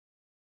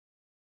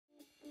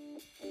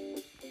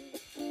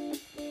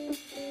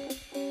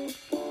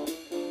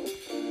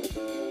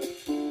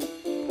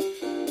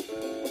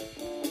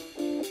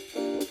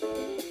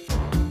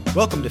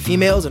Welcome to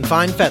Females in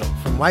Fine Fettle,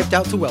 from Wiped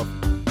Out to Wealthy.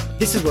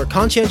 This is where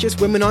conscientious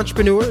women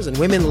entrepreneurs and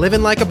women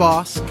living like a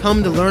boss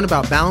come to learn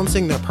about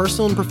balancing their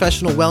personal and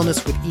professional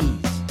wellness with ease.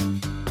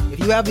 If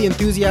you have the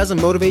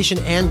enthusiasm, motivation,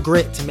 and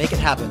grit to make it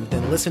happen,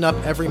 then listen up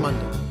every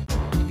Monday.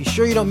 To be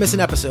sure you don't miss an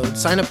episode,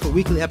 sign up for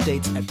weekly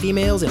updates at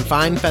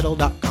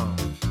femalesinfinefettle.com.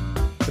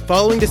 The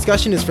following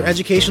discussion is for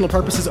educational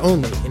purposes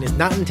only and is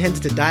not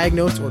intended to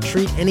diagnose or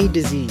treat any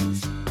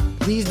disease.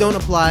 Please don't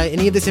apply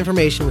any of this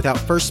information without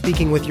first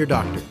speaking with your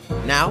doctor.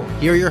 Now,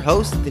 here are your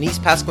hosts, Denise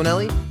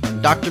Pasquinelli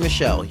and Dr.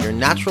 Michelle, your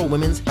natural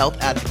women's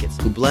health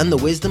advocates who blend the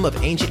wisdom of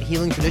ancient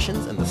healing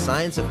traditions and the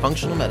science of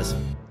functional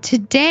medicine.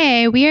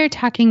 Today, we are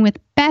talking with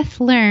Beth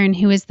Learn,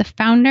 who is the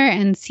founder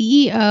and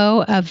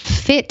CEO of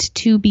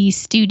Fit2B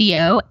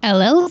Studio,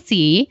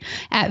 LLC,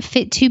 at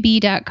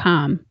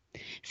Fit2B.com.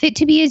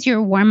 Fit2B is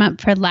your warm-up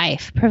for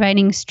life,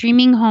 providing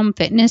streaming home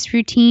fitness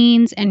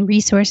routines and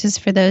resources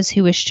for those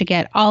who wish to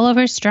get all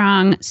over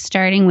strong,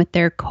 starting with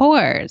their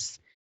cores.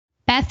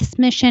 Beth's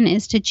mission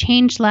is to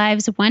change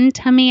lives one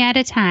tummy at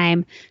a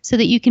time so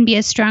that you can be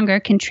a stronger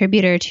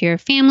contributor to your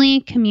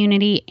family,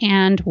 community,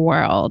 and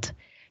world.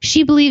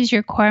 She believes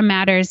your core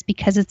matters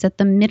because it's at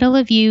the middle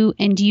of you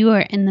and you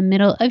are in the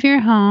middle of your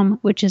home,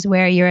 which is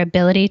where your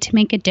ability to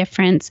make a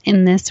difference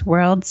in this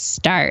world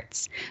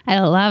starts. I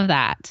love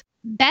that.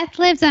 Beth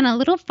lives on a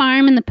little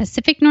farm in the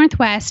Pacific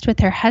Northwest with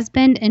her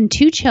husband and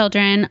 2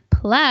 children,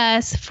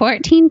 plus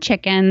 14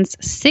 chickens,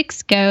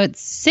 6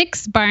 goats,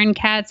 6 barn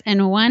cats,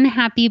 and 1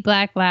 happy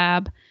black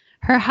lab.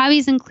 Her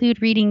hobbies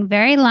include reading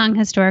very long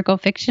historical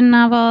fiction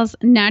novels,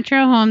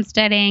 natural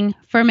homesteading,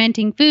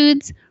 fermenting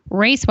foods,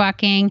 race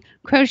walking,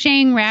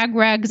 crocheting rag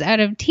rugs out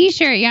of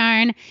t-shirt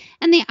yarn,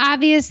 and the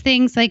obvious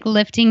things like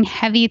lifting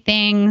heavy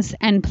things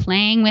and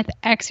playing with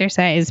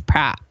exercise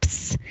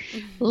props.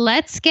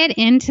 Let's get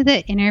into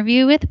the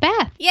interview with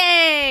Beth.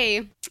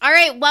 Yay! All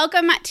right,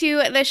 welcome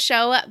to the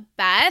show,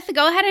 Beth.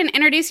 Go ahead and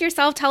introduce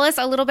yourself. Tell us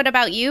a little bit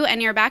about you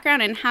and your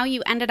background and how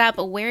you ended up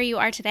where you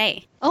are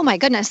today. Oh my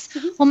goodness.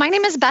 Well, my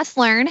name is Beth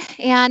Learn,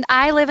 and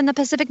I live in the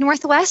Pacific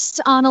Northwest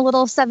on a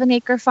little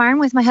 7-acre farm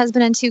with my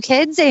husband and 2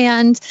 kids.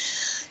 And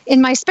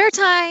in my spare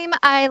time,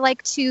 I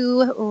like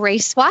to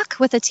race walk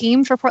with a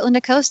team for Portland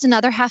to Coast and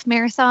other half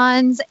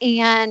marathons.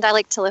 And I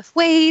like to lift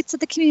weights at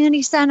the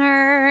community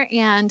center.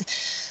 And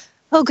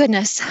oh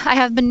goodness, I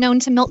have been known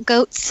to milk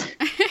goats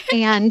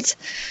and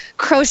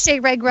crochet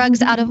rag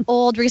rugs out of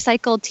old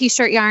recycled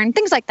t-shirt yarn,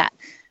 things like that.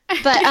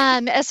 But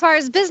as far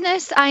as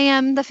business, I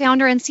am the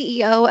founder and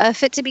CEO of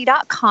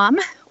Fit2B.com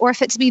or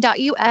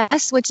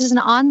Fit2B.us, which is an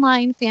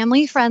online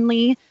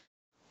family-friendly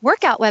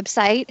workout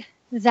website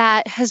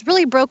that has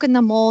really broken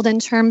the mold in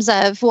terms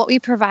of what we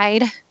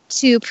provide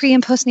to pre-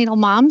 and postnatal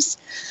moms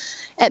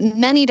at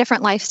many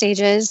different life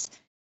stages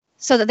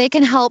so that they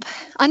can help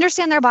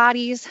understand their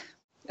bodies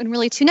and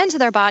really tune into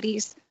their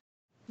bodies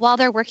while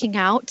they're working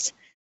out.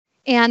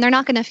 And they're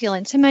not going to feel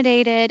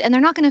intimidated, and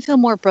they're not going to feel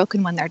more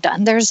broken when they're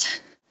done.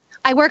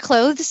 I wear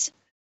clothes,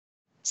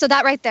 so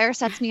that right there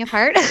sets me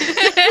apart from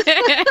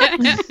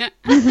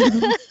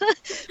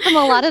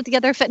a lot of the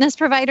other fitness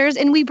providers.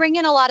 And we bring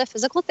in a lot of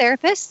physical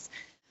therapists.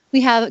 We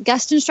have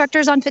guest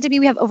instructors on Fit2B.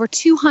 We have over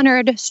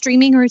 200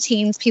 streaming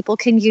routines people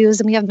can use,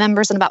 and we have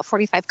members in about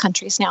 45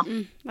 countries now.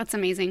 That's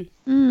amazing.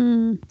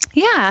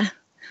 Yeah.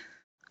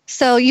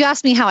 So you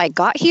asked me how I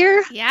got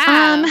here.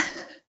 Yeah.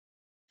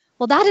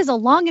 Well, that is a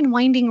long and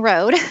winding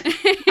road.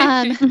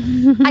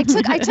 I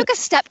took a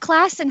step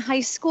class in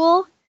high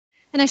school,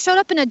 and I showed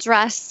up in a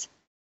dress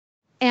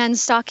and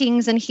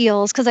stockings and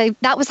heels because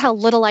that was how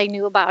little I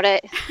knew about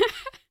it.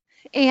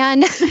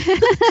 And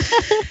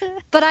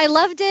but I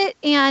loved it,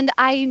 and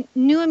I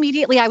knew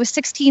immediately, I was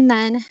 16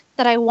 then,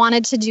 that I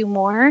wanted to do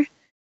more.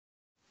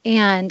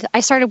 And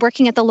I started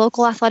working at the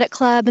local athletic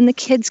club and the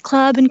kids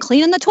club and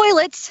cleaning the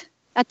toilets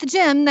at the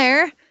gym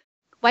there,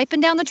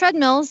 wiping down the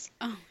treadmills.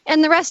 Oh.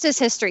 And the rest is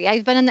history.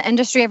 I've been in the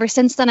industry ever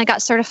since then. I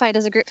got certified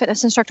as a group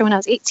fitness instructor when I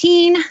was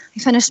 18. I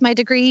finished my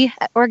degree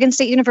at Oregon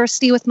State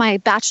University with my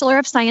Bachelor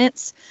of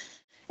Science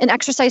in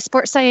Exercise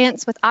Sports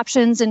Science with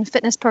options in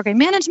fitness program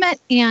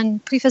management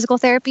and pre-physical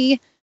therapy.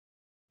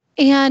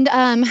 And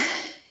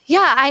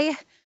I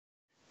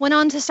went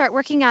on to start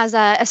working as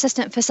an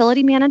assistant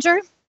facility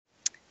manager.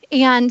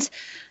 And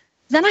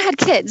then I had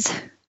kids,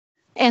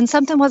 and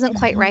something wasn't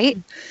quite right.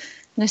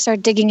 And I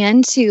started digging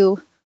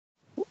into,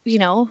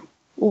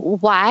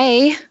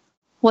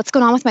 what's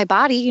going on with my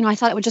body. I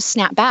thought it would just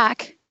snap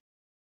back.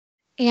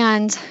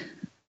 And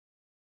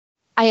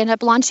I ended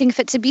up launching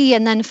Fit2B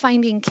and then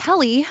finding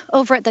Kelly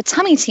over at the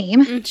Tummy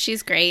Team.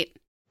 She's great.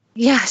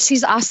 Yeah,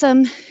 she's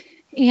awesome.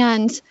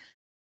 And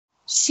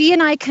she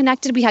and I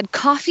connected. We had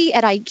coffee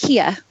at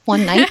IKEA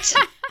one night.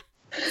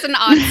 It's an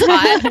odd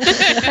spot.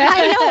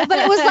 I know, but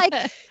it was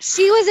like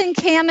she was in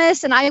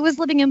Camas and I was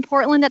living in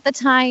Portland at the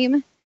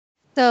time.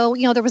 So,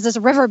 there was this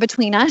river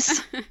between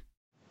us.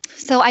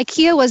 So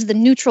IKEA was the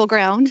neutral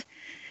ground.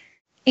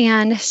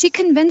 And she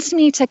convinced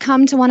me to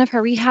come to one of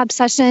her rehab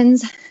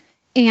sessions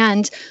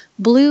and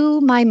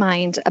blew my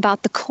mind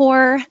about the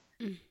core,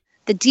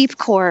 the deep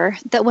core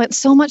that went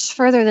so much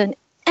further than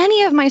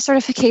any of my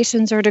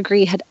certifications or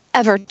degree had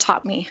ever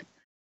taught me.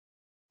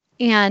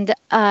 And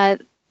that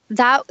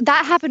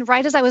happened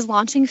right as I was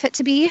launching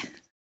Fit2B.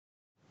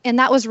 And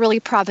that was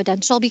really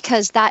providential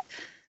because that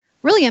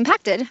really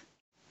impacted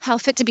how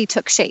Fit2B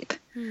took shape.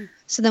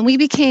 So then we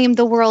became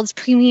the world's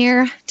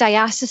premier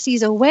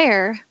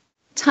diastasis-aware,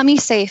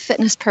 tummy-safe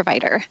fitness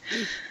provider,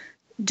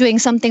 doing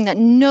something that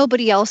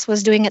nobody else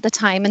was doing at the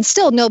time, and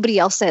still nobody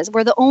else is.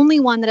 We're the only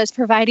one that is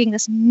providing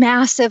this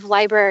massive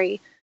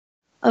library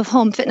of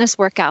home fitness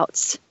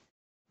workouts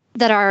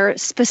that are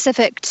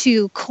specific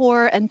to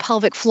core and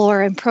pelvic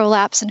floor and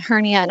prolapse and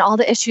hernia and all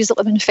the issues that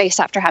women face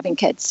after having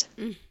kids.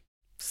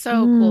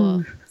 So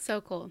cool.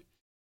 So cool.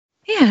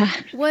 Yeah.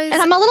 And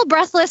I'm a little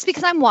breathless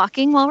because I'm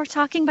walking while we're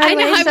talking, by the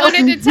way. I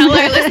wanted to tell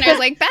our listeners,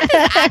 like, Beth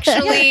is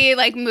actually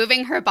like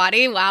moving her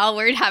body while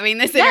we're having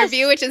this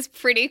interview, which is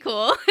pretty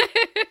cool.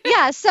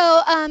 Yeah.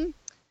 So,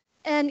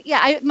 and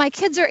yeah, my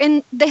kids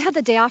they had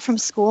the day off from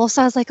school.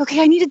 So I was like,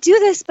 okay, I need to do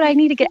this, but I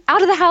need to get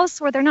out of the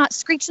house where they're not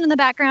screeching in the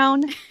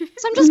background.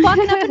 So I'm just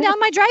walking up and down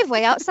my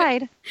driveway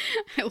outside.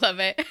 I love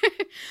it.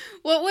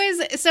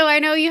 So I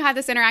know you had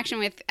this interaction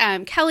with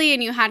Kelly,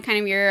 and you had kind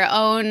of your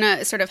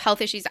own sort of health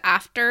issues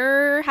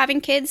after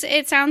having kids,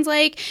 it sounds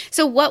like.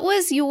 So what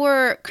was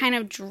your kind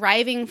of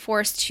driving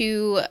force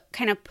to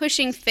kind of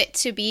pushing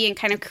Fit2B and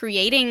kind of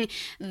creating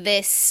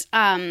this,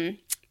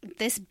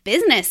 this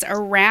business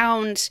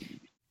around,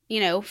 you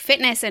know,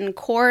 fitness and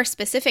core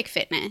specific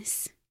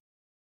fitness?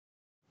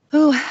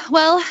 Oh,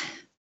 well,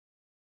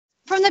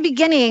 from the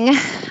beginning,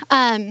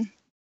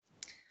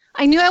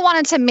 I knew I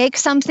wanted to make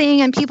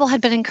something, and people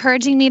had been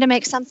encouraging me to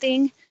make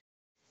something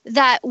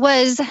that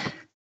was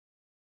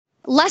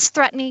less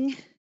threatening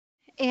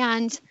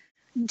and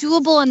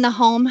doable in the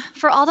home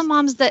for all the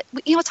moms that,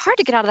 you know, it's hard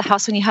to get out of the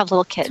house when you have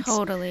little kids.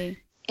 Totally.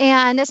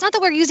 And it's not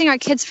that we're using our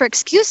kids for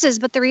excuses,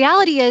 but the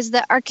reality is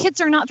that our kids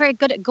are not very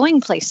good at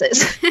going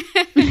places.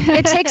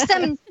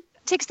 It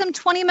takes them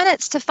 20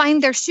 minutes to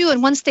find their shoe.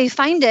 And once they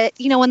find it,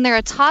 you know, when they're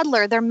a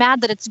toddler, they're mad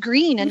that it's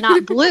green and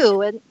not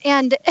blue.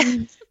 And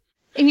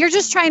you're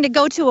just trying to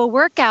go to a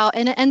workout,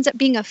 and it ends up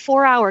being a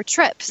 4-hour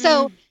trip.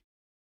 So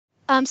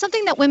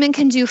something that women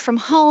can do from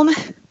home,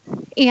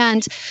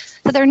 and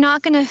that they're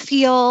not going to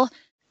feel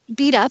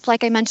beat up,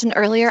 like I mentioned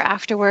earlier,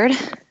 afterward,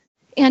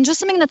 and just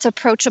something that's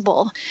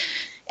approachable.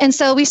 And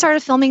so we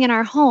started filming in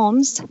our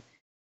homes,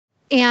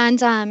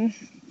 and I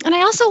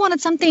also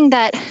wanted something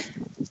that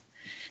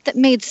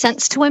made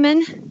sense to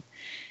women,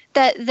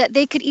 that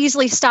they could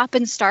easily stop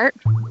and start.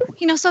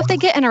 You know, so if they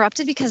get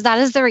interrupted, because that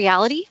is the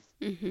reality.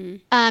 Even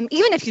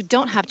if you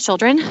don't have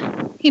children,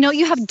 you know,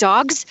 you have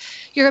dogs,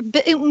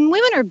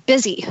 women are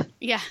busy.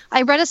 Yeah.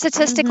 I read a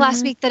statistic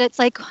last week that it's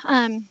like,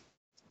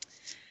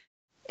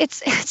 it's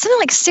something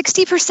like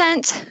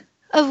 60%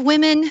 of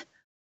women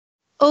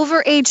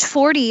over age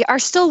 40 are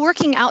still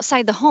working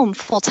outside the home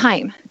full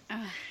time.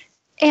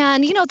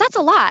 And, you know, that's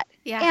a lot.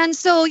 Yeah. And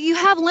so you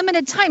have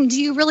limited time.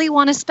 Do you really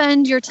want to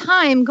spend your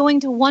time going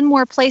to one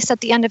more place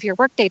at the end of your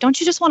workday? Don't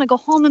you just want to go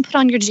home and put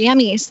on your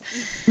jammies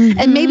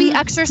and maybe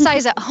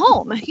exercise at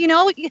home? You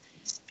know,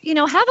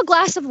 have a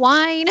glass of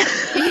wine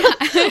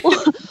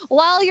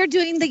while you're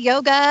doing the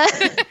yoga.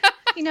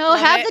 You know,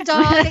 have the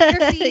dog at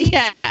your feet.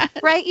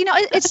 Right? You know,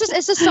 it's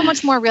just so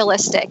much more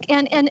realistic.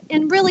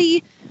 And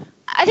really,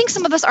 I think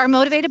some of us are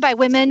motivated by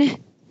women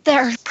that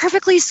are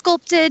perfectly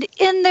sculpted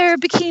in their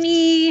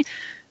bikini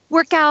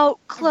workout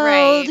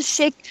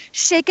clothes,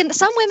 shaken.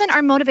 Some women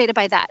are motivated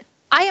by that.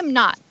 I am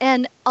not.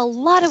 And a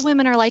lot of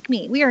women are like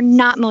me. We are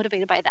not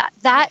motivated by that.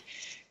 That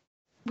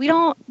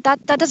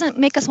doesn't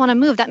make us want to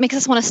move. That makes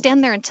us want to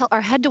stand there and tilt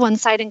our head to one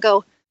side and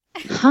go,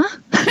 huh?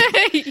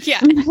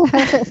 Yeah.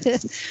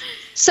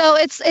 So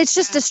it's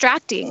just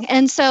distracting.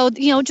 And so,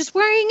 you know, just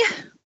wearing,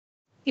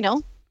 you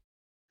know,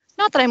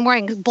 not that I'm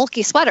wearing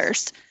bulky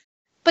sweaters,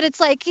 but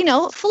it's like, you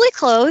know, fully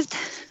clothed.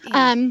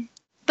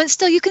 But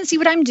still you can see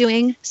what I'm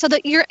doing, so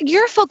that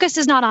your focus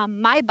is not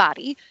on my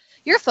body.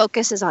 Your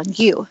focus is on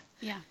you.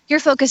 Yeah. Your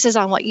focus is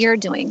on what you're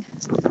doing.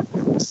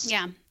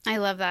 Yeah. I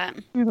love that.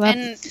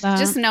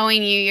 Just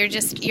knowing you,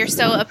 you're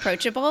so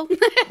approachable.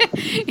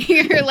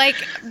 You're like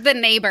the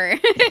neighbor.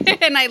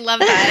 And I love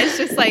that. It's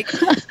just like,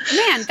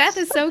 man, Beth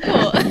is so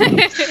cool.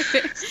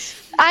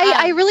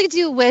 I really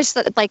do wish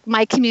that like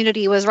my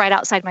community was right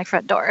outside my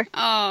front door.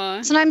 Oh.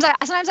 Sometimes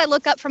I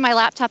look up from my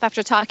laptop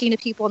after talking to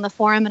people in the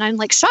forum, and I'm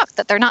like shocked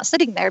that they're not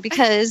sitting there,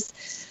 because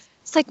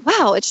it's like,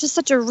 wow, it's just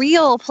such a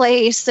real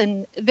place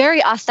and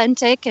very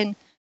authentic. And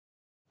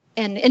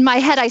in my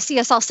head, I see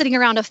us all sitting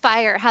around a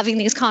fire having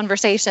these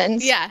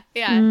conversations. Yeah,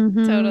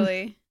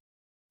 totally.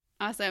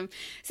 Awesome.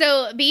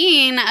 So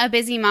being a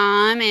busy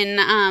mom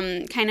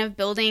and kind of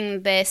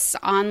building this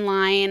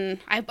online,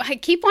 I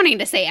keep wanting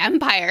to say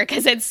empire,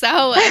 because it's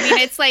so, I mean,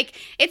 it's like,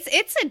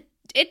 it's a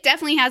it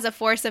definitely has a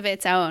force of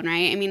its own,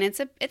 right? I mean, it's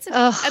a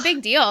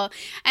big deal.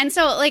 And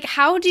so, like,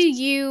 how do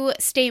you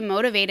stay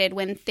motivated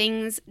when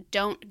things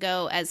don't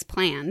go as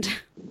planned?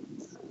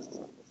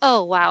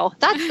 Oh, wow.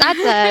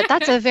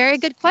 That's a very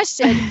good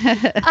question.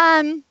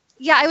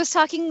 Yeah, I was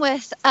talking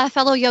with a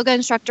fellow yoga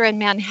instructor in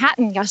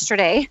Manhattan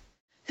yesterday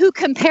who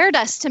compared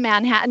us to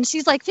Manhattan.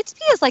 She's like, Fit2B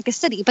is like a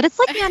city, but it's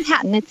like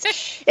Manhattan.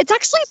 It's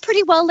actually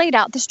pretty well laid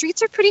out. The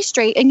streets are pretty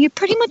straight, and you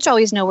pretty much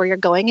always know where you're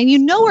going, and you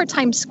know where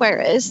Times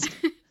Square is.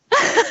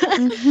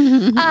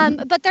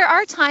 But there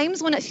are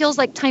times when it feels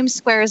like Times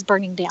Square is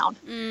burning down.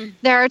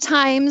 There are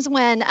times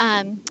when,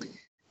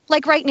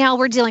 like right now,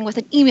 we're dealing with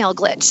an email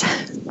glitch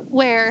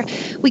where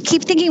we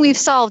keep thinking we've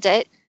solved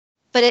it,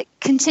 but it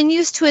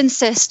continues to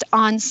insist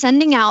on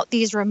sending out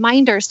these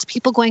reminders to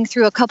people going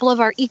through a couple of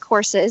our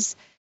e-courses,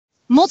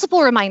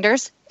 multiple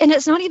reminders, and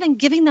it's not even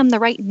giving them the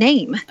right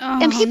name.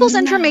 And people's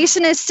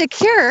information is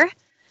secure,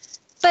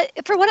 but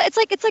for what it's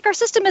like our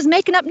system is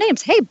making up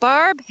names. Hey,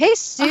 Barb. Hey,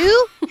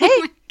 Sue.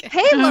 Hey,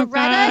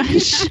 Loretta.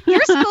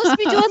 You're supposed to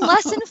be doing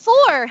lesson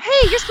 4.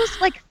 Hey, you're supposed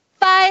to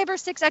 5 or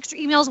 6 extra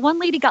emails. One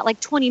lady got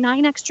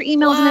 29 extra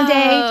emails in a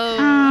day.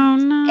 Oh,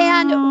 no.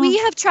 And we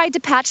have tried to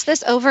patch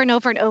this over and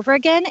over and over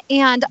again.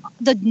 And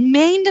the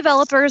main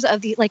developers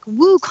of the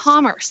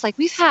WooCommerce,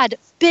 we've had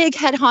big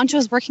head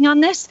honchos working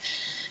on this,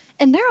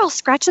 and they're all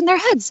scratching their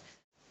heads.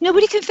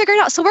 Nobody can figure it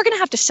out. So we're going to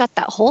have to shut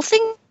that whole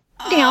thing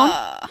down.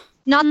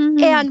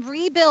 And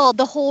rebuild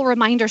the whole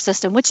reminder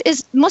system, which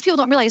is, most people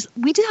don't realize,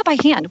 we do that by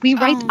hand.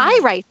 I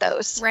write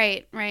those.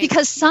 Right.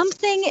 Because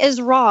something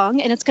is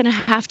wrong and it's going to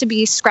have to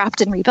be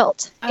scrapped and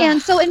rebuilt.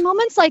 And so in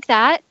moments like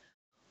that,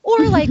 or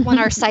when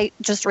our site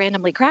just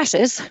randomly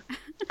crashes,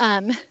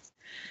 it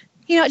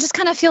just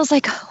kind of feels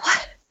like,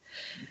 what?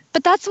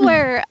 But that's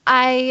where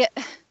I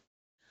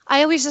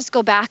always just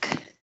go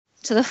back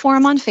to the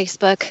forum on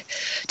Facebook,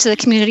 to the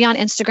community on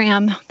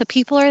Instagram. The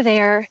people are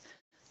there.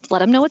 Let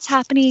them know what's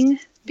happening.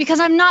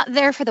 Because I'm not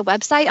there for the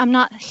website. I'm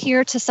not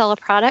here to sell a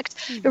product.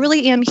 I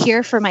really am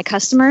here for my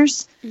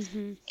customers.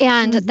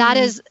 And that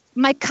is,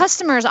 my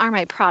customers are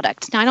my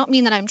product. Now, I don't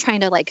mean that I'm trying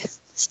to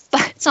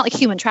it's not like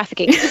human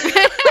trafficking.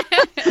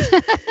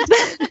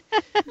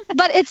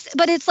 but it's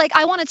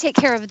I want to take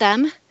care of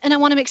them, and I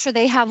want to make sure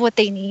they have what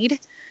they need.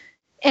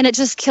 And it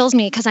just kills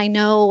me because I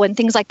know when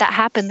things like that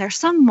happen, there's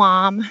some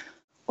mom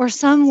or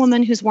some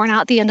woman who's worn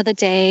out at the end of the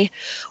day,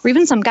 or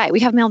even some guy, we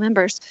have male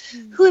members,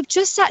 who have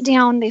just sat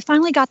down, they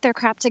finally got their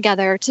crap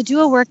together to do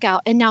a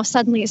workout, and now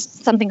suddenly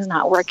something's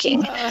not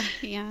working.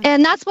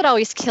 And that's what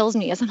always kills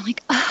me, is I'm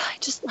like, I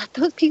just let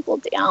those people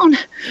down.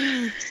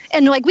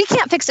 And we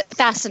can't fix it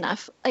fast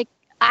enough.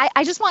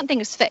 I just want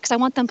things fixed. I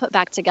want them put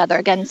back together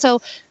again. So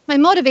my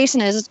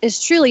motivation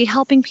is truly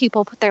helping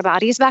people put their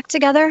bodies back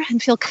together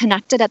and feel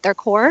connected at their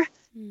core.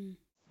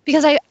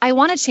 Because I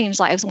want to change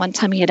lives one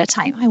tummy at a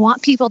time. I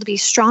want people to be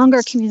stronger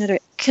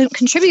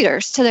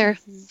contributors to their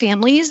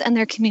families and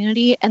their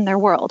community and their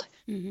world.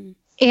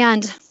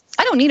 And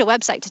I don't need a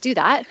website to do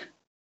that.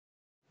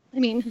 I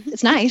mean,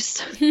 it's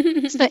nice.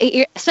 Spent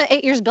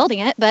 8 years building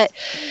it, but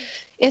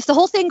if the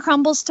whole thing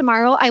crumbles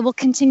tomorrow, I will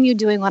continue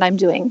doing what I'm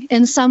doing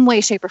in some way,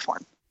 shape, or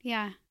form.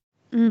 Yeah.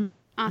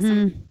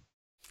 Awesome.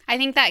 I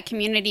think that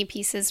community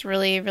piece is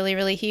really, really,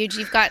 really huge.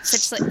 You've got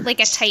such a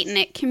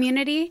tight-knit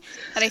community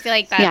that I feel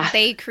like that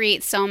they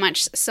create so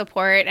much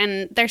support,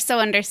 and they're so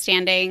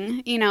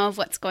understanding, of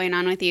what's going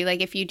on with you.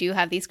 If you do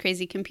have these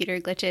crazy computer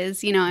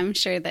glitches, I'm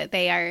sure that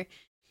they are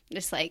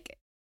just I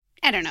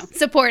don't know,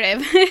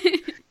 supportive.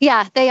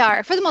 Yeah, they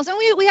are for the most. And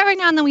we every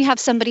now and then we have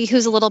somebody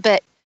who's a little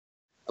bit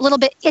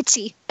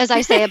itchy, as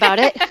I say about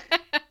it.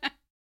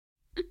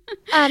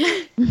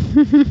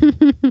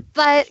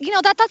 But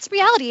that's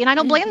reality, and I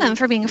don't blame them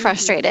for being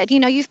frustrated.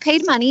 You've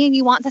paid money and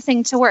you want the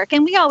thing to work,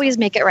 and we always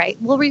make it right.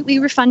 We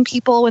refund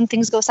people when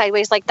things go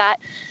sideways like that,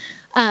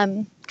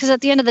 because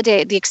at the end of the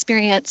day, the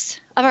experience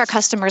of our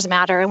customers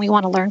matter, and we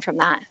want to learn from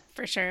that.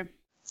 For sure.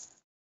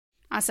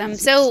 Awesome.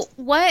 So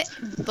what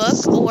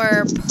book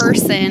or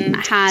person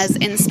has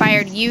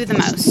inspired you the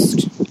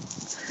most?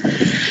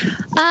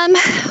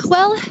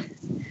 Well,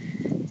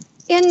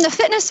 in the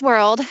fitness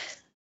world,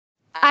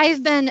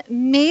 I've been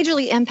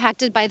majorly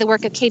impacted by the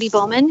work of Katie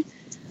Bowman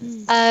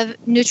of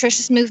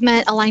Nutritious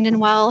Movement, Aligned and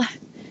Well.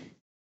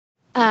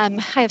 I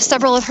have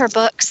several of her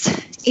books,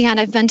 and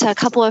I've been to a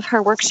couple of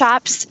her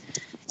workshops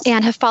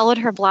and have followed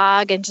her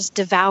blog and just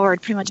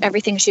devoured pretty much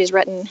everything she's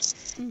written.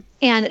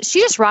 And she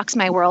just rocks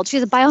my world.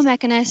 She's a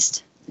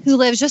biomechanist who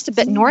lives just a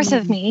bit north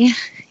of me,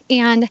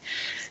 and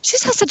she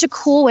just has such a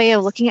cool way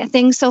of looking at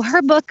things. So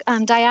her book,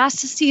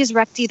 Diastases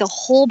Recti, the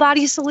Whole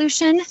Body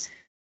Solution,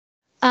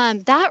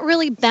 that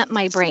really bent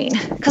my brain,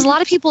 because a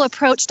lot of people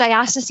approach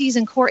diastases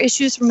and core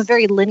issues from a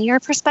very linear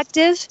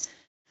perspective.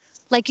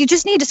 You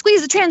just need to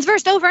squeeze the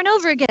transverse over and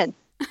over again.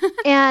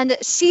 And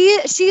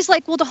she's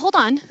like, well, hold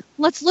on.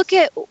 Let's look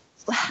at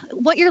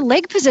what your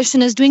leg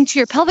position is doing to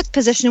your pelvic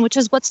position, which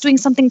is what's doing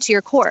something to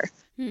your core.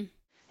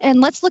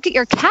 And let's look at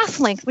your calf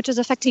length, which is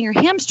affecting your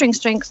hamstring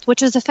strength,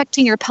 which is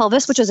affecting your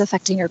pelvis, which is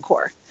affecting your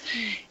core.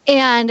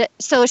 And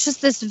so it's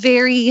just this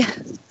very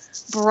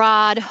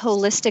broad,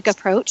 holistic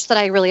approach that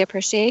I really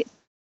appreciate.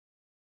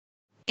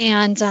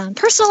 And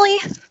personally,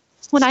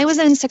 when I was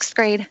in 6th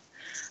grade,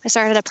 I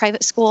started a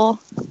private school,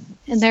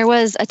 and there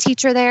was a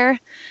teacher there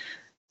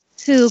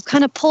who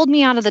kind of pulled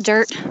me out of the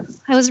dirt.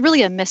 I was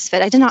really a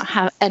misfit. I did not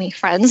have any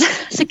friends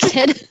as a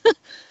kid.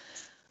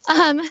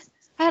 I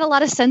had a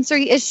lot of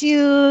sensory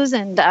issues,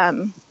 and I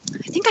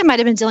think I might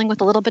have been dealing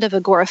with a little bit of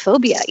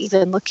agoraphobia,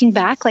 even looking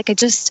back.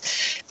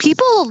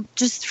 People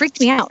just freaked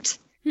me out.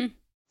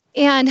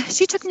 And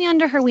she took me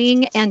under her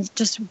wing and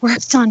just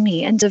worked on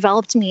me and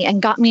developed me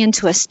and got me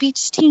into a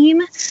speech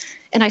team.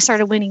 And I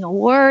started winning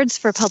awards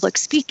for public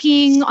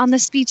speaking on the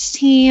speech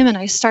team. And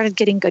I started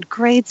getting good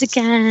grades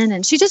again.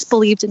 And she just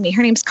believed in me.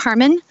 Her name's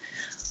Carmen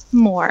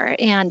Moore.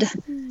 And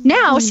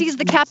now she's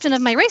the captain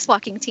of my race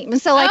walking team.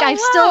 And so I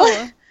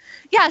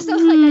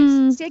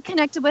stayed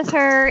connected with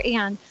her.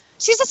 And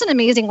she's just an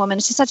amazing woman.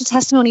 She's such a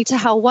testimony to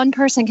how one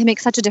person can make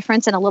such a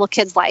difference in a little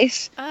kid's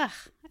life. Ugh.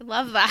 I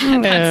love that.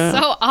 That's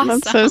so awesome.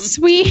 That's so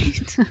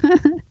sweet.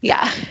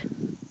 Yeah.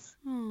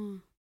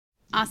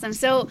 Awesome.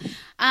 So,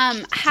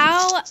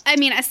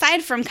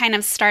 aside from kind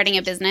of starting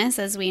a business,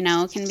 as we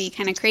know, can be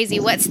kind of crazy,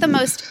 what's the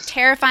most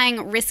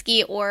terrifying,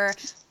 risky, or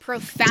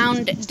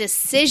profound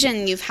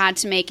decision you've had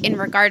to make in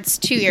regards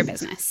to your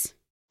business?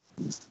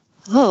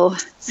 Oh,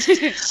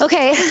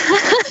 okay.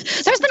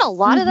 There's been a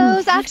lot of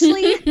those,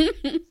 actually.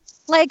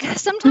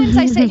 Sometimes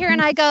I sit here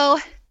and I go,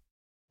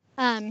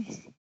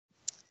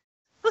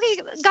 okay,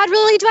 God,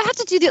 really? Do I have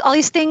to do all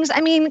these things?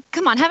 I mean,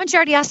 come on, haven't you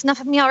already asked enough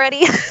of me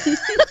already?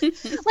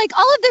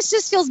 All of this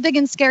just feels big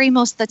and scary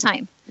most of the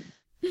time.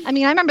 I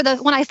mean, I remember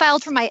when I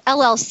filed for my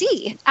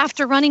LLC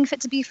after running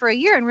Fit2B for a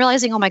year and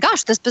realizing, oh my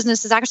gosh, this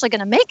business is actually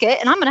going to make it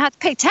and I'm going to have to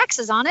pay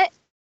taxes on it.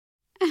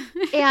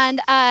 And,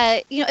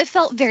 it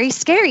felt very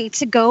scary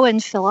to go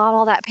and fill out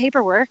all that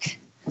paperwork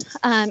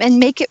and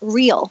make it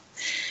real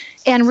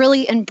and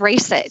really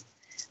embrace it.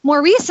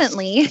 More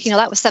recently,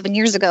 that was 7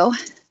 years ago.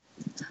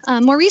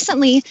 More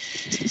recently,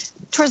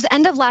 towards the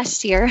end of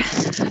last year,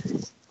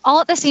 all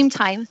at the same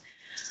time,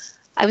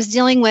 I was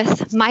dealing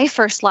with my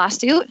first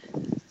lawsuit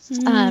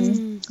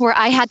where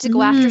I had to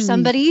go after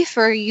somebody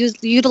for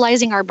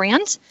utilizing our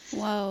brand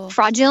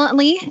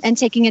fraudulently and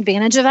taking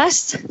advantage of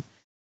us.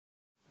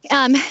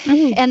 And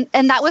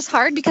that was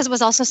hard because it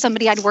was also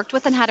somebody I'd worked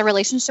with and had a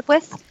relationship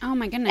with. Oh,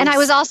 my goodness. And I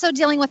was also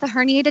dealing with a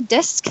herniated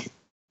disc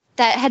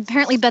that had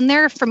apparently been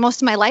there for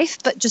most of my life,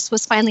 but just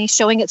was finally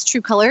showing its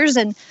true colors.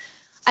 And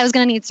I was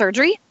going to need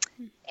surgery.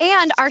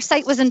 And our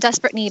site was in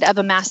desperate need of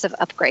a massive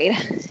upgrade.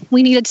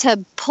 We needed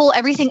to pull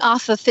everything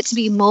off of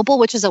Fit2B Mobile,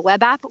 which is a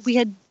web app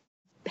we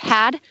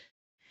had.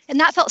 And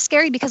that felt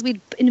scary because we'd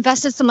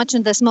invested so much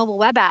in this mobile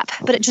web app,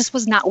 but it just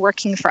was not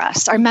working for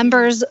us. Our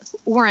members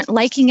weren't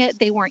liking it.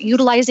 They weren't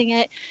utilizing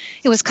it.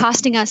 It was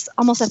costing us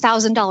almost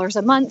 $1,000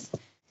 a month,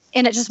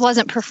 and it just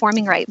wasn't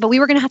performing right. But we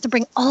were going to have to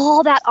bring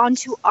all that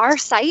onto our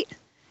site,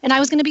 and I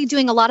was going to be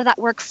doing a lot of that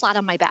work flat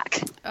on my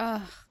back.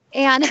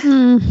 And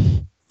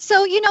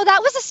so, that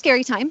was a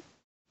scary time.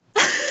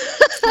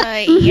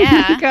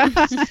 Yeah.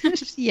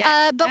 Gosh.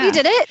 Yeah. But we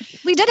did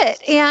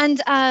it.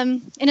 And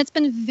it's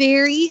been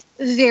very,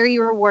 very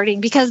rewarding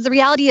because the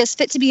reality is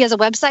Fit2B as a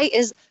website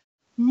is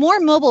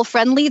more mobile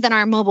friendly than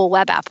our mobile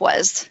web app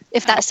was,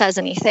 if that says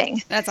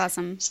anything. That's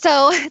awesome.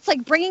 So it's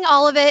bringing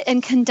all of it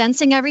and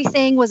condensing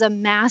everything was a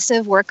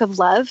massive work of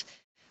love,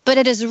 but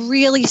it has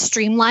really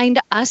streamlined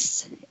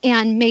us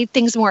and made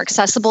things more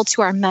accessible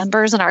to our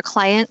members and our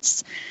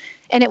clients.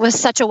 And it was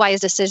such a wise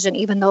decision,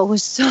 even though it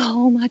was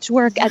so much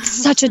work at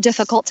such a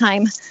difficult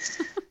time.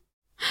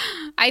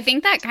 I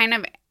think that kind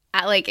of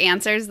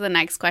answers the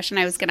next question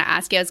I was going to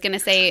ask you. I was going to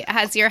say,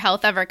 has your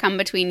health ever come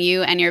between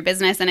you and your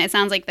business? And it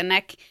sounds like the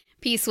neck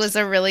piece was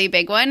a really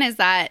big one. Is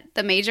that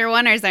the major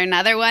one, or is there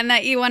another one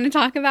that you want to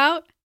talk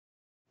about?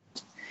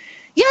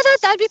 Yeah,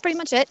 that'd be pretty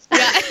much it.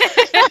 Yeah.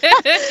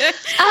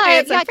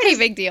 It's a pretty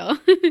big deal.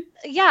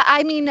 Yeah,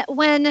 I mean,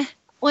 when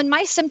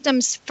my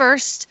symptoms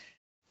first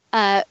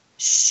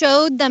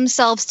showed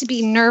themselves to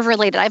be nerve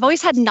related. I've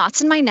always had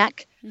knots in my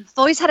neck. I've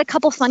always had a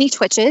couple funny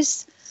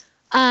twitches.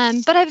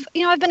 But I've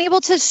been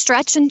able to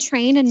stretch and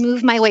train and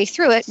move my way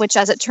through it, which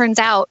as it turns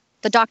out,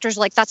 the doctor's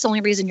like, that's the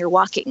only reason you're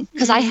walking.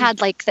 Because I had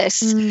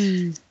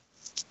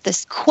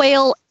this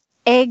quail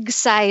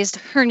egg-sized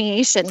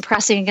herniation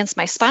pressing against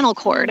my spinal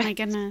cord. Oh my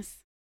goodness.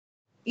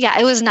 Yeah,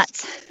 it was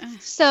nuts.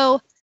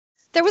 So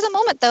there was a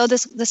moment though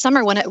this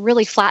summer when it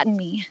really flattened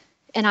me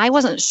and I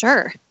wasn't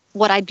sure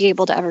what I'd be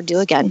able to ever do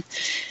again.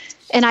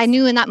 And I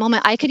knew in that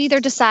moment I could either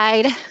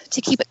decide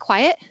to keep it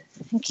quiet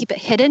and keep it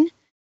hidden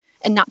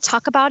and not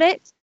talk about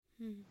it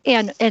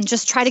and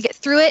just try to get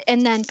through it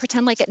and then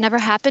pretend like it never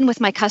happened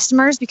with my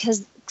customers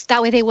because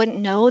that way they wouldn't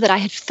know that I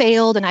had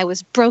failed and I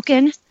was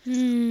broken.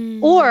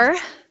 Or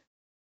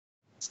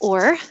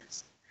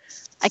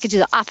I could do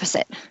the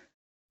opposite.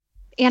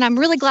 And I'm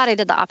really glad I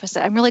did the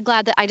opposite. I'm really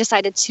glad that I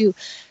decided to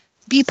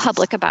be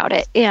public about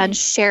it and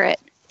share it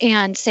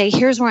and say,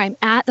 here's where I'm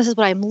at. This is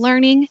what I'm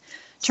learning.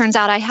 Turns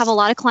out I have a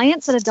lot of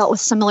clients that have dealt with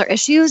similar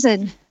issues,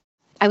 and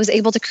I was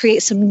able to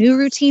create some new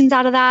routines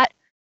out of that.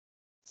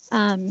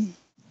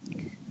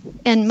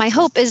 And my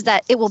hope is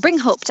that it will bring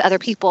hope to other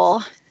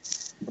people,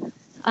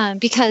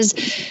 because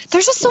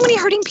there's just so many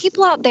hurting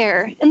people out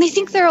there, and they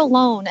think they're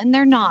alone, and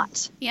they're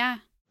not. Yeah,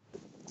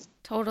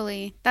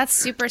 totally. That's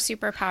super,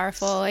 super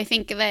powerful. I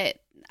think that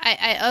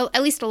I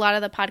at least a lot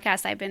of the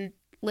podcasts I've been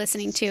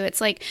listening to,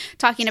 it's like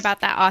talking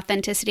about that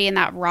authenticity and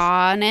that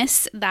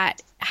rawness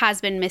that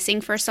has been missing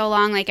for so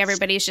long. Like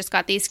everybody's just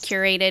got these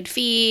curated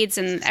feeds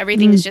and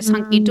everything's just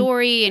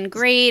hunky-dory and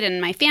great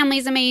and my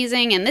family's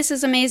amazing and this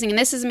is amazing and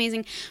this is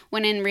amazing,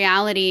 when in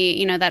reality,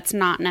 you know, that's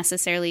not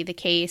necessarily the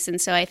case.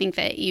 And so I think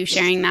that you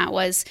sharing that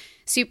was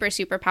super,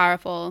 super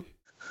powerful.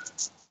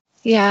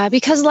 Yeah,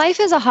 because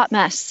life is a hot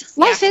mess.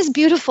 Life is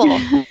beautiful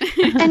and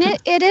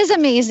it is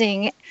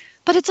amazing,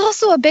 but it's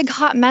also a big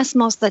hot mess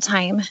most of the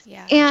time.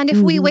 Yeah. And if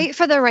we wait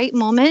for the right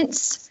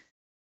moments,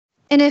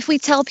 and if we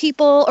tell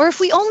people, or if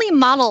we only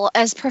model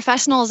as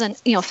professionals and,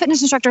 you know,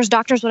 fitness instructors,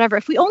 doctors, whatever,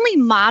 if we only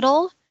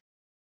model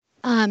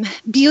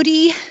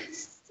beauty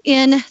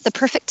in the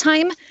perfect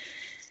time,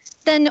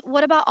 then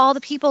what about all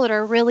the people that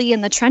are really in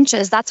the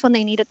trenches? That's when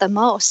they need it the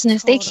most. And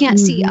if they can't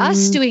see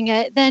us doing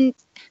it, then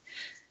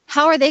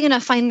how are they going to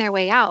find their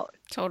way out?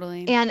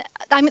 Totally. And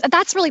I mean,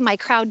 that's really my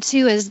crowd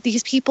too, is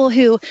these people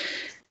who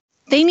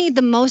they need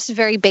the most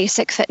very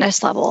basic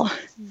fitness level.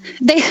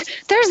 You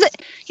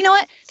know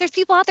what? There's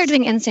people out there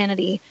doing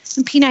Insanity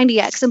and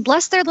P90X, and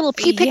bless their little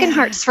pea-picking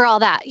hearts for all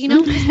that. You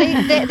know,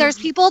 there's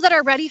people that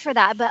are ready for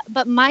that,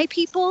 but my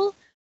people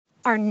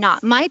are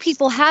not. My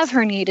people have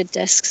herniated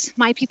discs.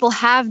 My people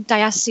have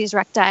diastases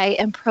recti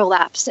and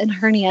prolapse and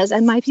hernias,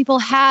 and my people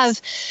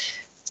have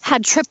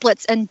had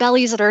triplets and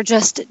bellies that are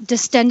just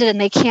distended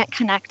and they can't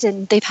connect,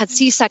 and they've had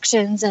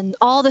C-sections and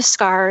all the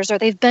scars, or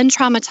they've been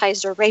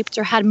traumatized or raped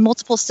or had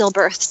multiple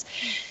stillbirths.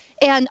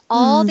 And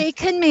all they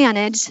can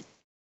manage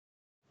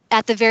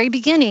at the very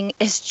beginning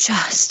is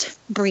just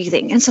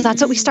breathing. And so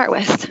that's what we start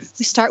with.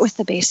 We start with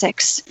the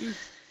basics.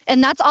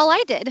 And that's all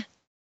I did.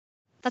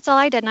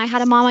 And I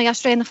had a mama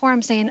yesterday in the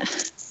forum saying,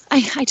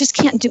 I just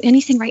can't do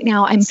anything right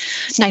now. I'm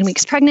 9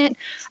 weeks pregnant.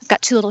 I've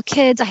got 2 little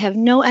kids. I have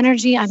no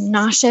energy. I'm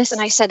nauseous.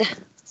 And I said,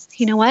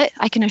 you know what?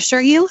 I can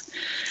assure you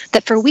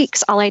that for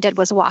weeks, all I did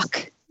was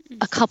walk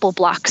a couple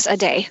blocks a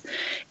day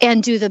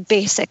and do the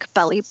basic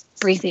belly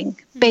breathing,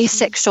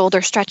 basic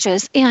shoulder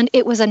stretches. And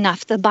it was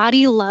enough. The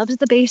body loves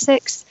the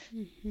basics.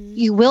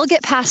 You will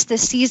get past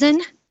this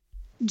season.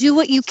 Do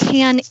what you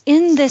can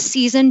in this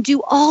season.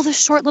 Do all the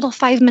short little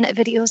 5-minute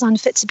videos on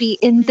Fit2B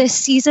in this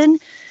season,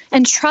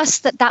 and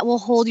trust that that will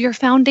hold your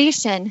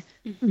foundation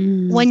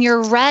when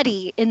you're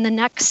ready in the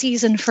next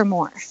season for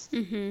more.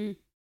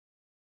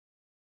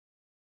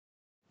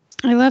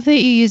 I love that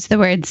you use the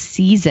word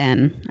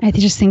season. I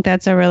just think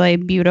that's a really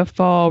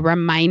beautiful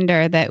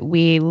reminder that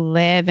we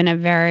live in a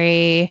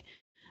very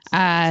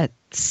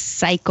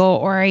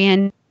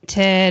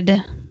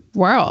cycle-oriented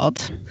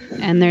world,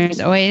 and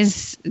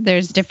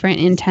there's different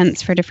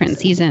intents for different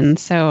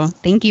seasons. So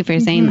thank you for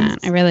saying that.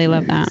 I really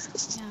love that.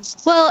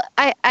 Well,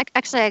 I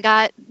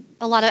got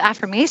a lot of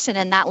affirmation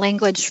in that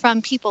language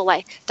from people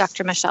like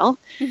Dr. Michelle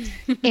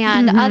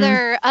and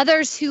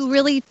others who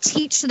really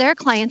teach their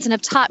clients and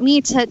have taught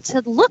me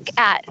to look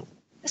at,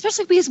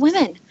 especially we as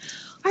women,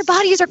 our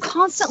bodies are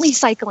constantly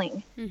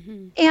cycling.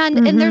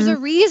 And there's a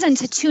reason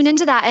to tune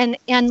into that.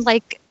 And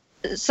like,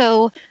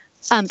 so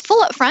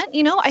full up front,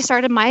 you know, I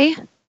started my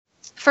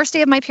first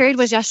day of my period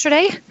was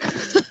yesterday.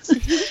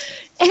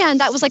 And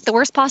that was like the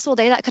worst possible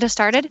day that could have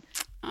started.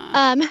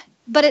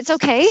 But it's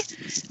okay.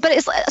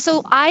 But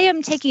so I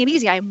am taking it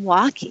easy. I am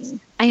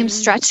walking. I am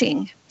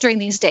stretching during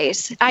these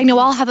days. I know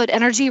I'll have an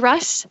energy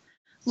rush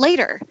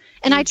later.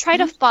 And I try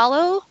to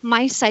follow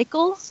my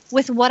cycle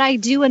with what I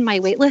do in my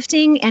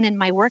weightlifting and in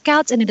my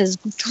workouts. And it has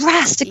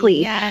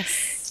drastically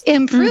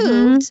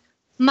improved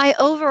my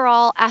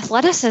overall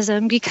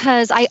athleticism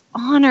because I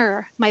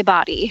honor my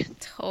body.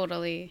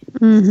 Totally.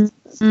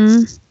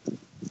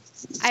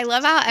 I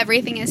love how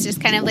everything is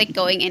just kind of like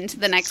going into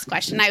the next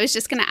question. I was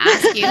just going to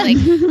ask you,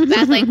 like,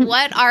 Beth, like,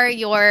 what are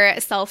your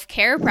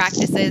self-care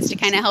practices to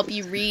kind of help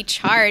you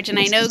recharge? And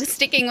I know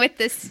sticking with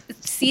this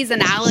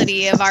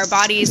seasonality of our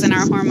bodies and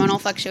our hormonal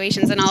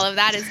fluctuations and all of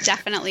that is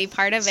definitely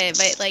part of it.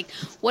 But like,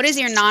 what is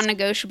your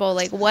non-negotiable?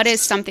 Like, what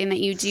is something that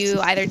you do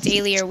either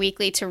daily or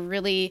weekly to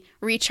really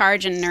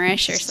recharge and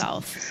nourish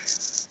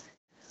yourself?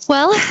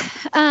 Well,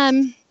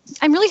 I'm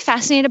really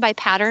fascinated by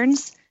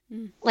patterns,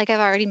 like I've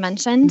already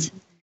mentioned.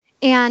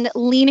 And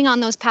leaning on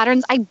those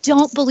patterns. I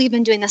don't believe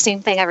in doing the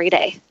same thing every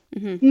day.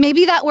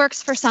 Maybe that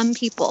works for some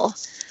people.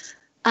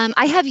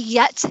 I have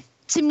yet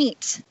to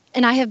meet,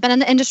 and I have been in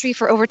the industry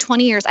for over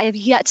 20 years, I have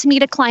yet to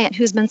meet a client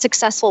who's been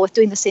successful with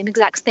doing the same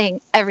exact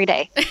thing every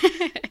day.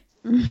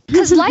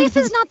 Because life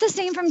is not the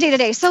same from day to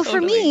day. So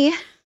for me,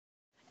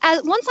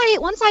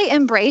 once I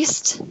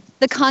embraced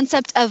the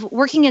concept of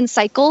working in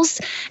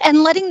cycles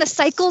and letting the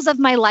cycles of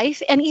my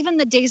life and even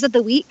the days of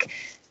the week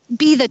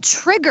be the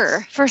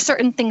trigger for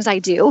certain things I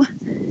do,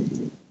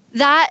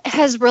 that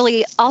has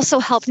really also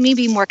helped me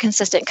be more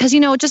consistent. Because, you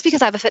know, just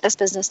because I have a fitness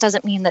business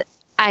doesn't mean that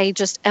I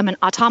just am an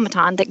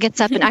automaton that gets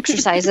up and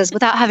exercises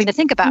without having to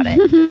think about it.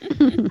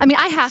 I mean,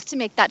 I have to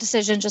make that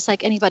decision just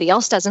like anybody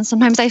else does. And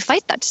sometimes I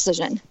fight that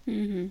decision.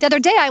 Mm-hmm. The other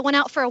day I went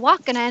out for a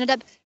walk and I ended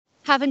up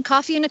having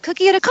coffee and a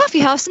cookie at a coffee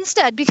house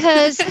instead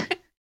because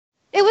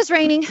it was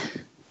raining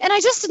and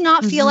I just did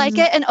not feel like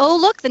it. And oh,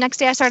 look, the next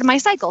day I started my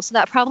cycle. So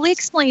that probably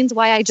explains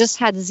why I just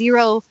had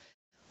zero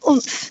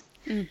oomph.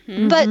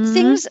 Mm-hmm. But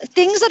things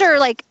that are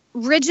like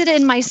rigid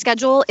in my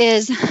schedule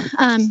is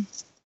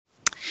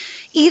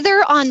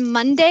either on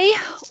Monday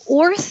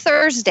or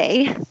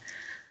Thursday,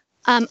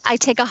 I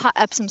take a hot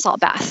Epsom salt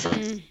bath.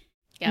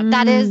 Yep.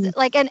 That is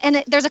like,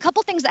 and there's a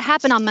couple things that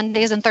happen on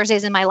Mondays and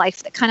Thursdays in my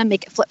life that kind of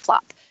make it flip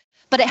flop,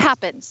 but it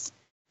happens.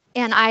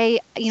 And I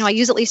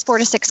use at least 4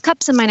 to 6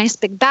 cups in my nice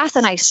big bath,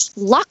 and I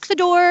lock the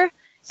door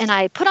and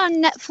I put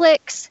on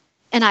Netflix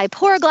and I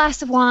pour a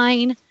glass of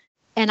wine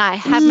and I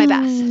have my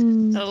bath.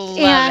 Love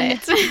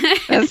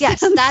it.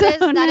 Yes,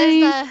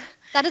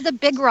 that is a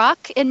big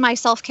rock in my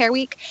self-care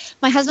week.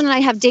 My husband and I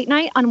have date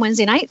night on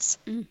Wednesday nights.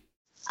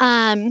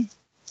 Sometimes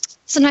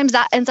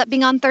that ends up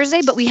being on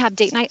Thursday, but we have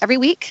date night every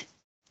week.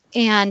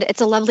 And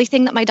it's a lovely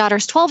thing that my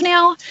daughter's 12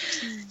 now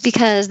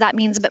because that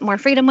means a bit more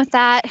freedom with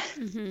that.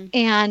 Mm-hmm.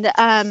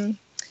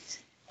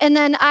 And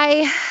then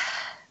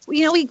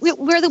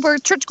we're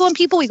church going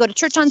people. We go to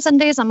church on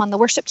Sundays. I'm on the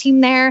worship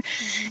team there.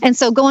 Mm-hmm. And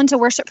so going to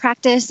worship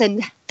practice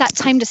and that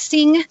time to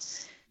sing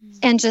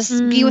and just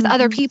be with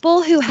other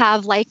people who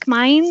have like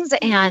minds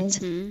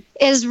and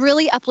is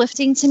really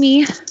uplifting to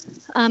me.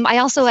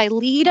 I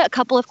lead a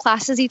couple of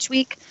classes each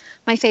week.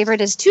 My favorite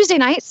is Tuesday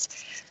nights,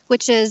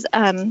 which is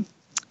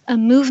a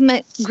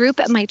movement group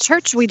at my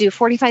church. We do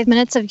 45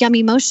 minutes of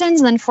yummy motions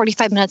and then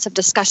 45 minutes of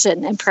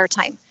discussion and prayer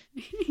time.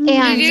 And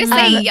did you just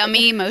say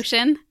yummy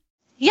motion?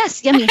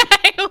 Yes, yummy.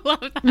 I love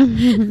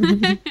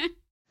that.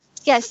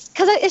 Yes,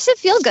 because it should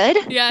feel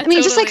good. Yeah, I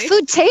mean, just like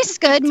food tastes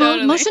good,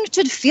 totally. Motion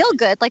should feel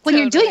good. Like when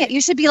you're doing it,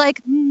 you should be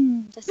like,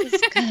 this is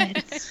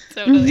good.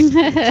 Totally.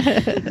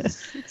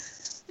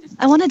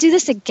 I want to do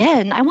this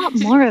again. I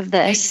want more of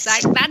this.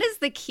 Exactly. That is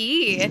the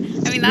key. I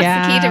mean,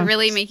 that's the key to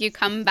really make you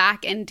come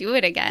back and do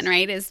it again,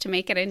 right? Is to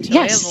make it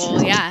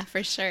enjoyable. Yes. Yeah,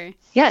 for sure.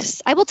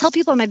 Yes. I will tell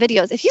people in my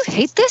videos, if you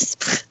hate this,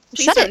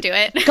 please shut don't it. Do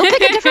it. Go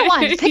pick a different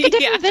one. Pick a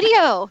different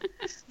video.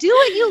 Do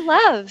what you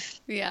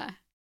love. Yeah.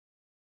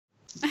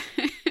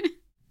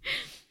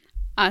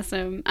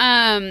 Awesome.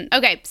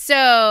 Okay,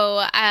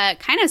 so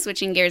kind of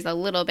switching gears a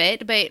little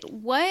bit, but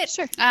what?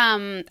 Sure.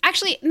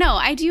 Actually, no,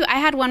 I do. I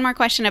had one more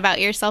question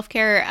about your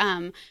self-care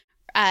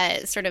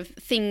sort of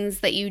things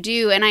that you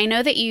do, and I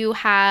know that you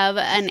have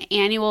an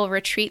annual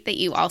retreat that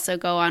you also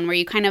go on where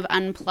you kind of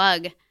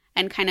unplug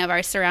and kind of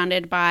are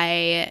surrounded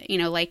by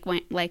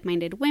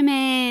like-minded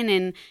women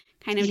and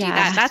kind of do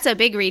that. That's a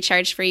big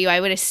recharge for you,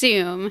 I would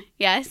assume.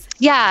 Yes?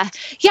 Yeah.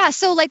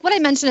 So like what I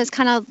mentioned is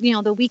kind of,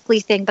 the weekly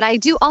thing, but I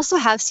do also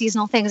have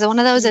seasonal things. And one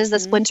of those is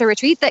this winter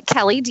retreat that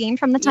Kelly Dean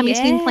from the Tummy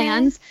Teen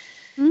plans.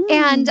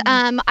 And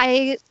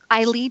I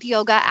lead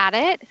yoga at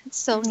it. It's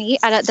so neat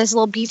at this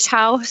little beach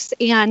house,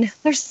 and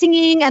there's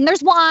singing and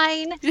there's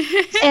wine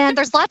and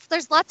there's lots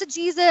of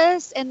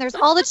Jesus and there's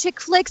all the chick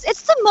flicks.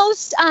 It's the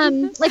most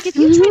like if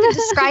you try to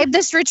describe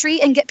this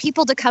retreat and get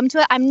people to come to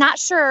it, I'm not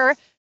sure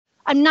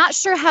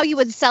how you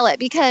would sell it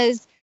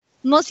because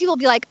most people will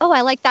be like, oh,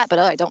 I like that, but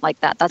I don't like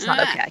that. That's not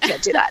okay. I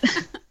can't do that.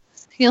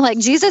 Like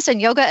Jesus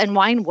and yoga and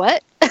wine,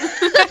 what? Those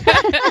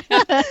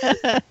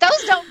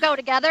don't go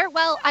together.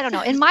 Well, I don't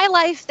know. In my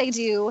life, they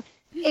do.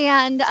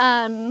 And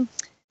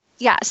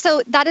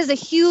so that is a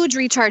huge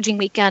recharging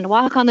weekend.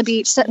 Walk on the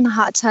beach, sit in the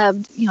hot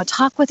tub,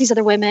 talk with these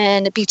other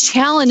women, be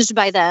challenged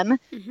by them.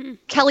 Mm-hmm.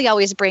 Kelly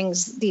always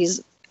brings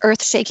these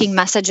earth-shaking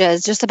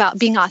messages just about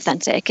being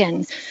authentic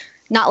and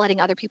not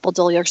letting other people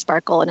dull your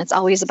sparkle. And it's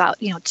always about,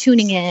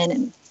 tuning in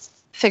and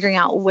figuring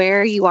out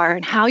where you are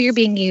and how you're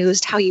being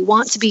used, how you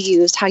want to be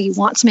used, how you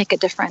want to make a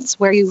difference,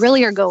 where you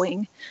really are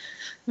going.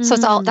 Mm-hmm.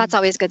 So that's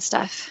always good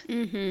stuff.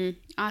 Mm-hmm.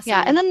 Awesome.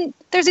 Yeah. And then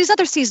there's these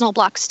other seasonal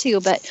blocks too,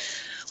 but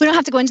we don't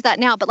have to go into that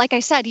now. But like I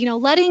said,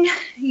 letting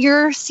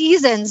your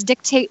seasons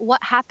dictate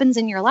what happens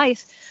in your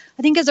life,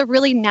 I think is a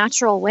really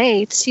natural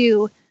way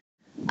to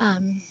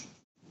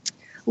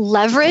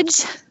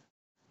leverage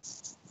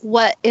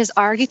what is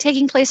already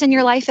taking place in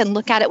your life and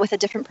look at it with a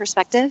different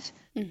perspective.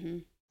 Mm-hmm.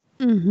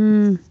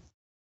 Mm-hmm.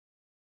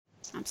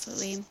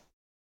 Absolutely.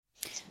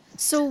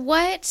 So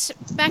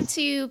back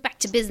to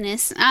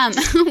business,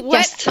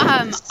 what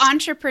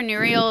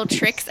entrepreneurial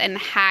tricks and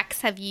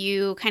hacks have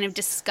you kind of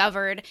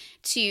discovered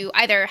to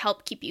either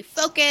help keep you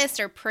focused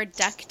or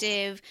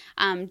productive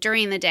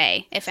during the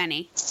day, if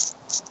any?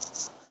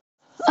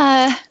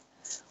 Well,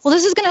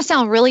 this is going to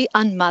sound really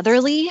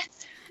unmotherly,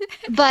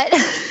 but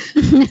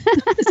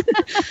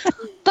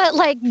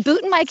like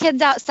booting my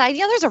kids outside,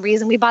 there's a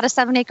reason we bought a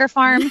 7-acre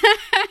farm.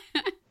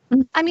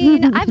 I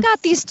mean, I've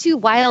got these 2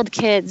 wild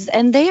kids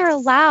and they are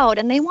loud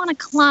and they want to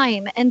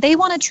climb and they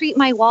want to treat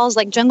my walls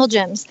like jungle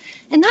gyms.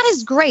 And that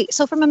is great.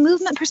 So from a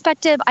movement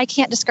perspective, I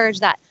can't discourage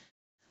that.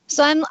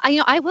 So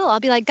I'll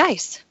be like,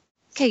 guys,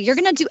 okay, you're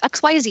going to do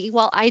XYZ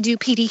while I do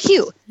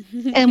PDQ.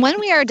 And when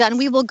we are done,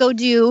 we will go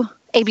do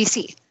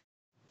ABC.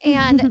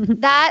 And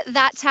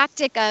that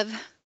tactic of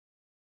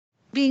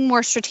being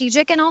more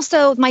strategic, and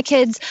also my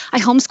kids, I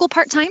homeschool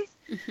part-time.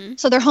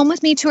 So they're home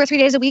with me 2 or 3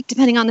 days a week,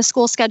 depending on the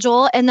school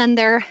schedule. And then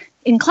they're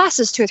in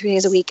classes 2 or 3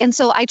 days a week. And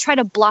so I try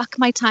to block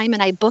my time,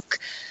 and I book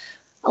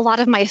a lot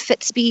of my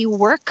Fit2B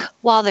work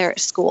while they're at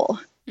school.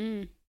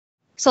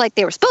 So like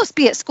they were supposed to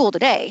be at school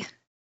today,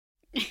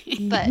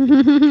 but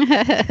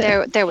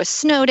there was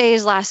snow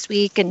days last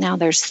week, and now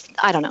there's,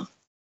 I don't know.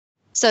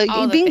 So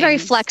being very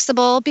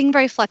flexible.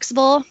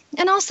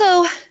 And also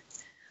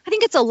I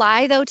think it's a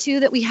lie though too,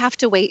 that we have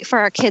to wait for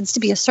our kids to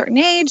be a certain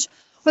age,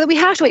 or that we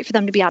have to wait for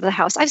them to be out of the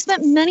house. I've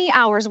spent many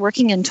hours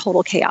working in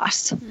total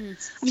chaos.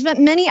 I've spent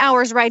many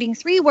hours writing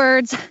 3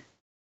 words,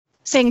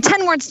 saying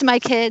 10 words to my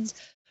kids,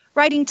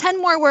 writing 10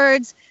 more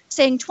words,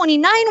 saying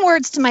 29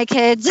 words to my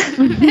kids.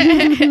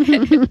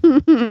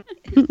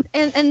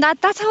 and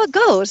that's how it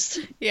goes.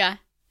 Yeah.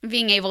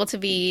 Being able to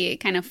be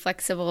kind of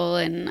flexible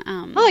and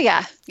Oh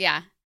yeah.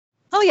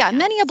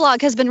 Many a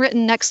blog has been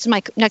written next to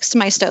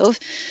my stove.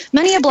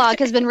 Many a blog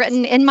has been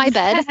written in my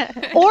bed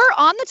or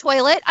on the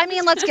toilet. I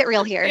mean, let's get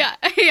real here.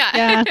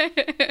 Yeah.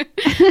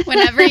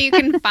 Whenever you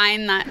can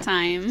find that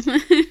time.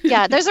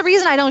 Yeah, there's a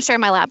reason I don't share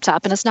my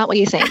laptop, and it's not what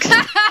you think.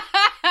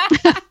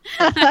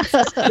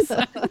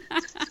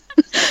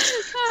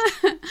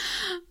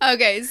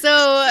 Okay,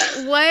 so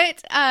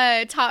what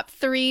top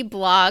 3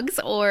 blogs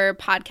or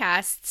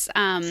podcasts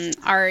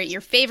are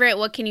your favorite?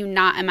 What can you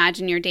not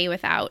imagine your day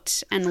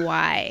without, and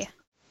why?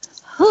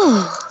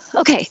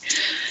 Okay.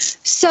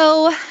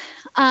 So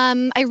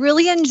I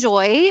really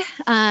enjoy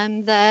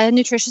the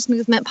Nutritious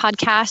Movement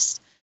podcast.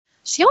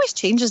 She always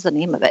changes the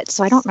name of it,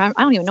 so I don't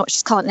even know what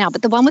she's calling it now,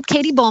 but the one with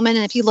Katie Bowman,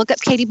 and if you look up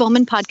Katie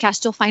Bowman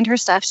podcast, you'll find her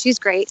stuff. She's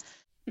great.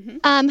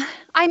 I'm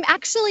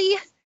actually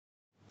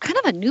kind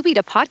of a newbie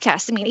to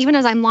podcasts. I mean, even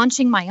as I'm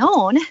launching my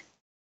own,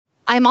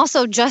 I'm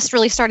also just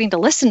really starting to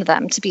listen to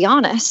them, to be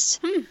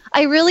honest.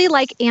 I really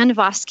like Ann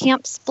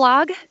Voskamp's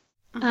blog.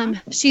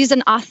 She's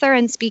an author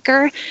and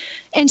speaker,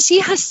 and she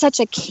has such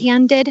a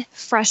candid,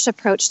 fresh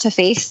approach to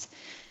faith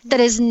that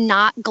is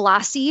not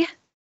glossy.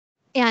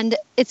 And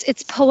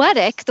it's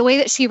poetic. The way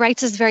that she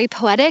writes is very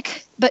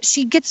poetic, but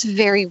she gets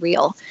very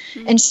real.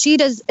 And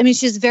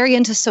she's very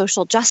into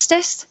social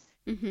justice.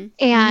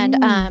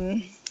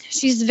 And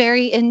she's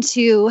very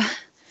into,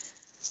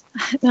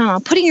 I don't know,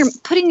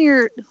 putting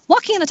your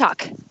walking in the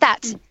talk.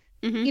 That.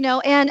 You know,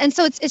 and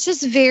so it's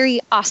just very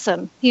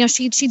awesome. You know,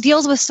 she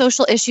deals with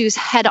social issues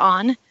head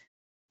on,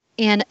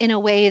 and in a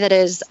way that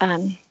is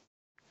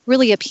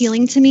really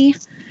appealing to me.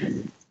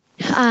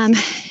 And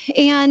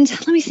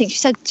let me think. She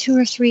said 2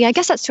 or 3. I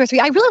guess that's 2 or 3.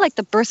 I really like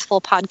the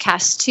Birthful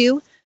podcast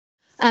too.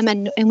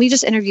 And we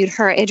just interviewed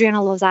her, Adriana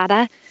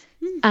Lozada.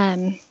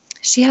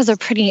 She has a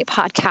pretty neat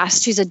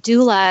podcast. She's a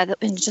doula,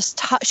 and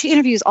she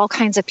interviews all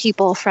kinds of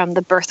people from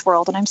the birth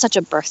world. And I'm such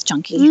a birth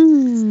junkie.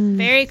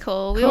 Very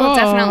cool. We will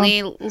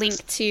definitely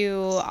link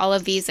to all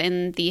of these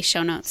in the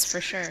show notes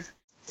for sure.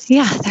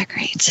 Yeah, they're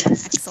great.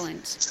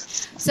 Excellent.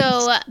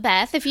 So,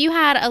 Beth, if you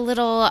had a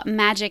little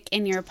magic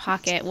in your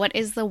pocket, what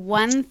is the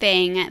one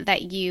thing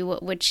that you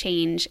would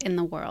change in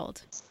the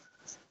world?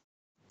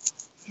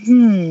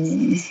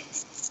 You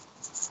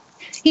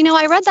know,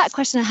 I read that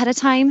question ahead of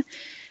time,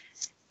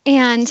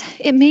 and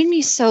it made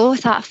me so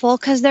thoughtful,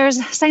 because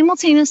there's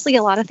simultaneously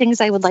a lot of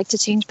things I would like to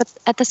change, but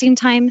at the same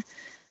time,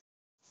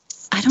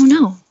 I don't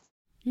know.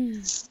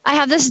 I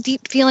have this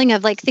deep feeling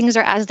of like things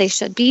are as they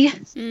should be.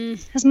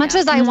 As much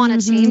as I want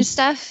to change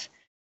stuff,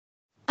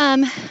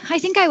 I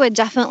think I would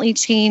definitely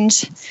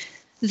change,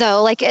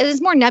 though. Like, it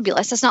is more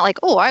nebulous. It's not like,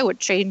 oh, I would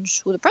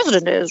change who the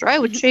president is, or I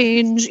would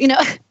change, you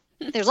know,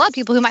 there's a lot of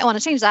people who might want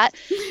to change that.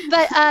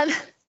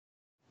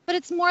 But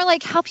it's more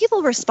like how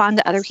people respond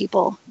to other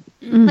people.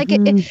 Like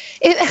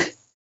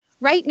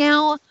right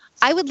now,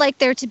 I would like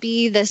there to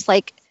be this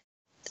like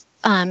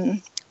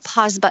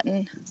pause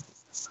button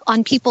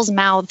on people's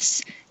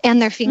mouths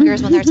and their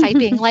fingers when they're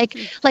typing. Like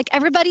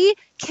everybody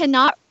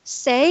cannot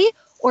say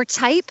or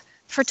type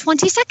for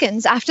 20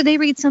 seconds after they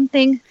read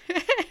something,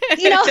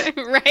 you know,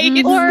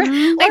 right? Or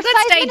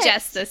let's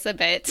digest this a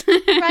bit,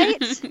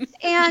 right?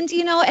 And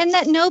you know, and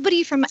that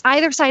nobody from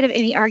either side of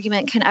any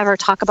argument can ever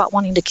talk about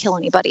wanting to kill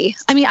anybody.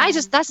 I mean,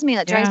 that's something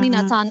that drives me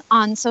nuts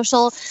on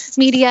social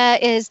media,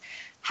 is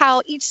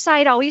how each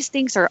side always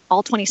thinks, or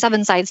all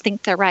 27 sides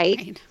think they're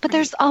right. But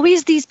there's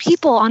always these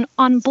people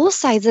on both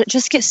sides that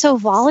just get so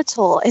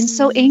volatile and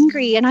so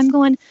angry. And I'm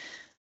going,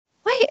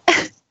 wait,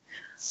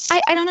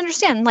 I don't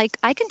understand. Like,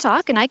 I can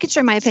talk and I can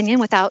share my opinion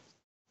without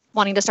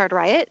wanting to start a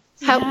riot.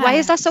 Why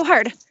is that so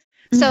hard?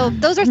 So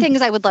those are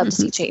things I would love to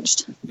see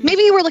changed.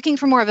 Maybe we're looking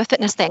for more of a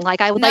fitness thing.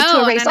 Like, I would like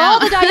to erase all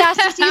the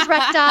diastases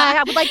recti.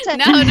 I would like to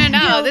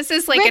No. This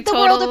is like a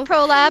total the world of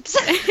prolapse.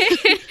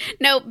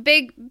 No,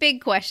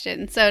 big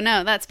question. So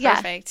no, that's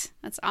perfect. Yeah.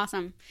 That's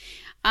awesome.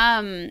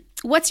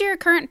 What's your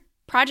current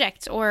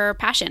project or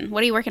passion?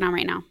 What are you working on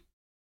right now?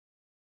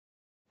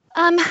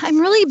 I'm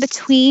really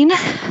between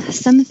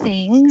some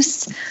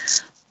things.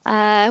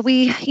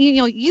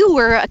 You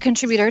were a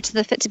contributor to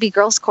the Fit2B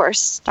Girls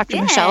course,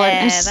 Dr. Michelle,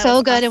 and it's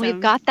so good. Awesome. And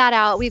we've got that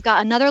out. We've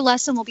got another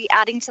lesson we'll be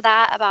adding to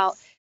that about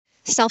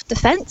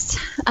self-defense.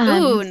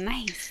 Ooh,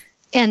 nice.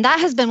 And that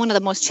has been one of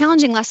the most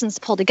challenging lessons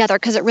to pull together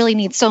because it really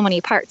needs so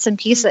many parts and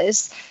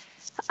pieces.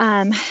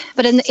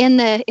 But in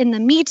the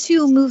Me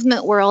Too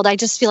movement world, I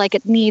just feel like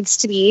it needs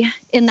to be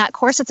in that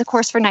course. It's a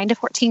course for 9 to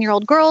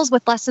 14-year-old girls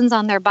with lessons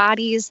on their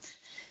bodies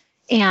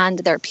and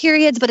their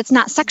periods, but it's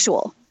not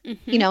sexual.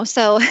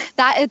 So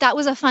that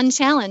was a fun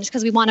challenge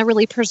because we want to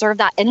really preserve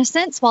that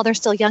innocence while they're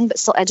still young, but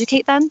still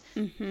educate them.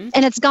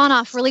 And it's gone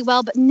off really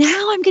well. But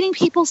now I'm getting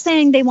people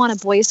saying they want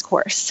a boys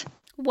course.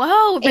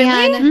 Whoa, really?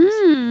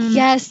 And,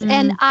 yes.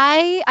 And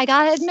I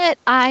gotta admit,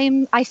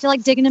 I feel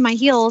like digging in my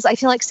heels. I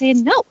feel like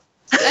saying no.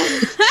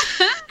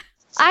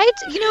 I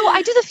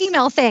do the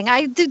female thing.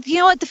 I did,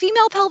 the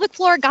female pelvic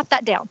floor, got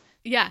that down.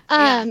 Yeah.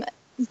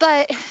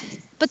 But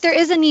there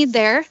is a need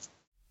there.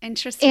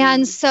 Interesting.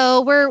 And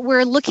so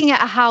we're looking at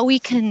how we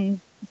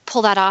can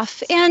pull that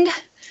off. And,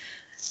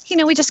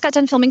 we just got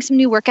done filming some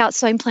new workouts.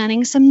 So I'm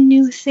planning some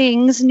new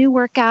things, new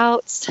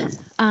workouts,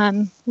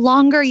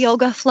 longer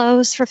yoga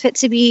flows for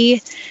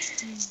Fit2B,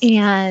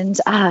 and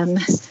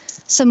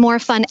some more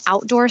fun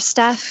outdoor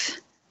stuff.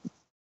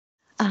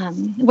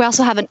 We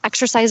also have an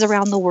exercise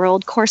around the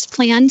world course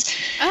planned.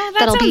 Oh,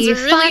 that'll be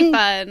really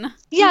fun.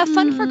 Yeah,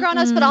 fun for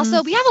grown-ups, but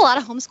also we have a lot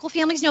of homeschool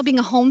families, being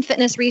a home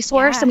fitness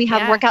resource, and we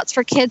have workouts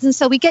for kids. And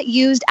so we get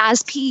used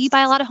as PE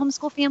by a lot of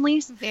homeschool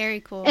families.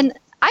 Very cool. And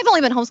I've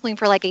only been homeschooling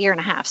for like a year and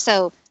a half.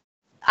 So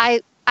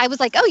I was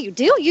like, oh, you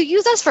do? You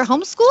use us for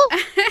homeschool?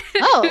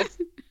 Oh,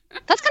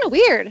 that's kind of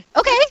weird.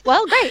 Okay,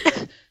 well,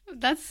 great.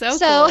 That's so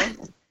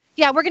cool.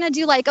 Yeah, we're going to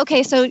do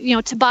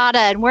Tabata,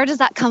 and where does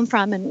that come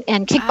from? And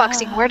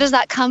kickboxing, where does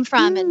that come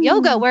from? And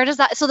yoga, where does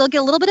that? So they'll get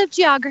a little bit of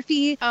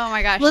geography. Oh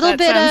my gosh, a little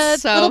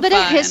bit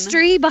of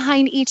history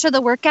behind each of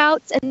the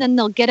workouts, and then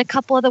they'll get a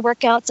couple of the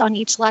workouts on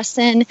each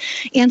lesson,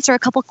 answer a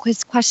couple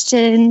quiz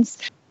questions.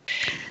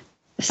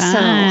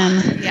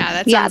 Fun. So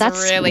yeah,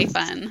 that's really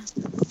fun.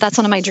 That's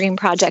one of my dream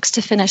projects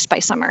to finish by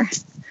summer.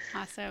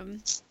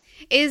 Awesome.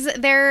 Is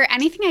there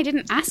anything I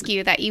didn't ask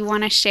you that you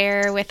want to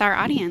share with our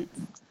audience?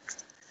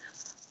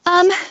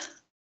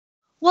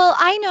 Well,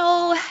 I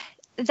know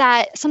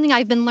that something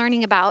I've been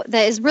learning about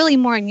that is really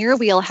more in your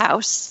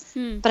wheelhouse,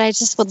 but I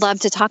just would love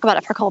to talk about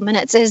it for a couple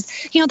minutes is,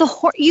 you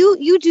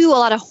do a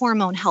lot of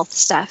hormone health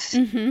stuff.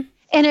 And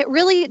there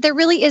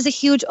really is a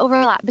huge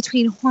overlap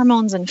between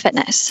hormones and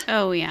fitness.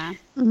 Oh, yeah.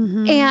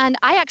 And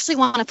I actually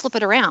want to flip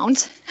it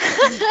around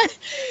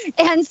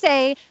and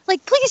say,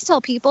 please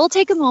tell people,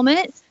 take a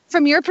moment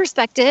from your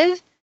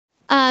perspective,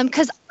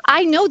 because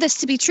I know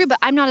this to be true, but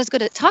I'm not as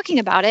good at talking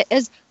about it,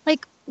 is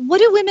what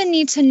do women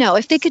need to know?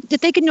 If they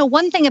could know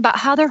one thing about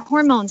how their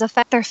hormones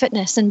affect their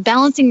fitness and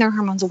balancing their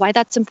hormones, why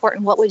that's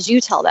important, what would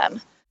you tell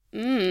them?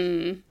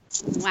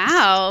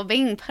 Wow,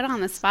 being put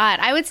on the spot.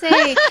 I would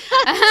say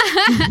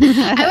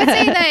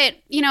that,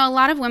 a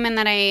lot of women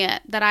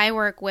that I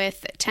work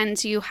with tend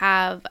to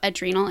have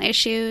adrenal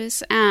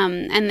issues.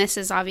 And this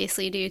is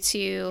obviously due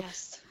to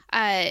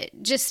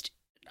just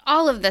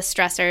all of the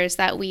stressors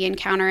that we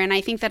encounter. And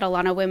I think that a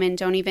lot of women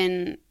don't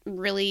even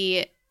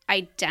really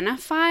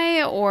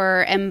identify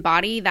or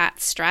embody that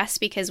stress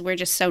because we're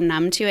just so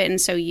numb to it and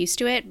so used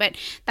to it. But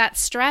that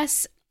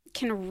stress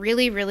can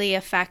really, really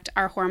affect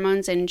our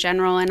hormones in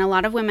general. And a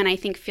lot of women, I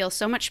think, feel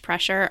so much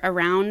pressure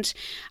around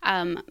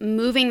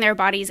moving their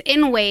bodies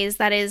in ways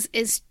that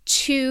is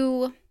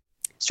too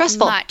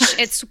stressful.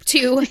 It's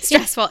too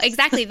stressful.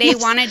 Exactly. They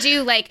want to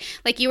do like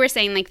you were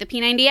saying, the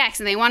P90X,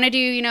 and they want to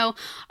do,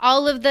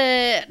 all of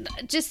the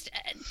just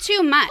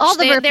too much. All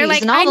the burpees, they're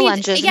and all the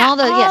lunges and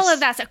all of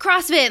that stuff,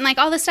 CrossFit and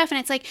all this stuff. And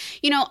it's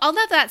all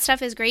of that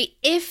stuff is great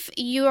if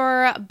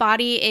your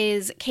body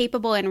is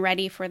capable and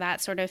ready for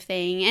that sort of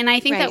thing. And I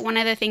think that one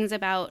of the things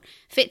about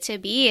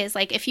Fit2B is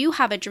if you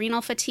have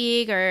adrenal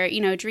fatigue or,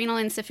 adrenal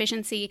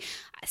insufficiency,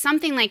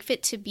 something like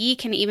Fit2B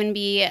can even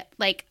be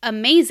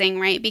amazing,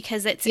 right?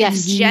 Because it's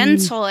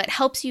gentle. It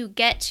helps you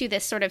get to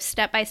this sort of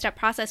step-by-step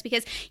process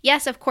because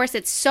yes, of course,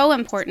 it's so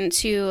important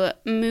to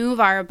move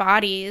our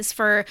bodies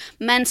for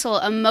mental,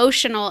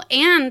 emotional,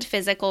 and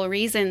physical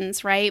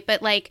reasons, right?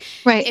 But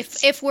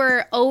if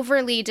we're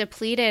overly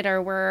depleted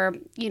or we're,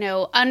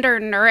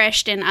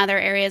 undernourished in other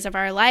areas of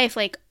our life,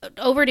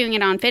 overdoing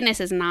it on fitness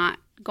is not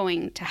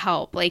going to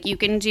help. You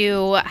can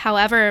do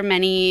however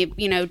many,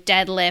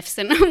 deadlifts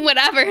and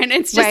whatever. And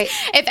it's just,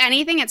 if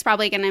anything, it's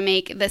probably going to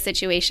make the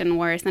situation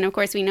worse. And of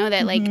course, we know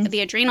that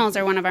the adrenals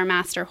are one of our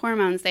master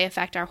hormones. They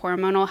affect our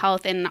hormonal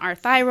health in our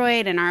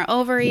thyroid and our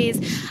ovaries,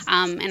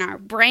 and our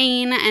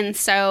brain. And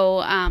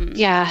so,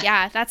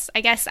 that's,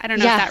 I guess, I don't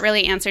know if that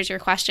really answers your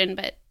question,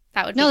 but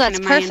that would be that's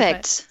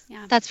perfect.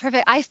 That's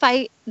perfect. I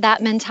fight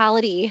that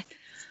mentality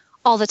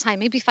all the time.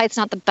 Maybe fight's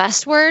not the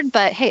best word,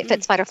 but hey, it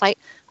fits fight or flight.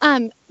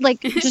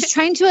 Just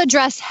trying to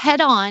address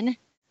head on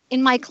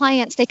in my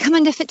clients. They come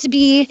into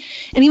Fit2B,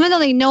 and even though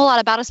they know a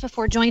lot about us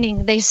before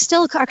joining, they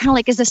still are kind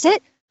of is this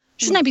it?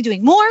 Shouldn't I be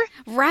doing more?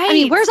 Right. I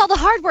mean, where's all the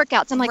hard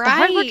workouts? I'm like, the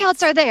hard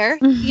workouts are there.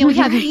 We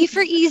have E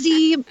for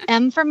easy,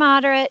 M for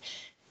moderate,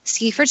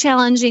 C for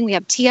challenging. We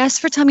have TS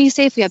for tummy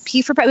safe. We have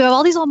P for, we have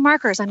all these little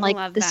markers. I'm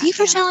like, the C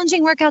for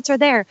challenging workouts are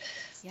there.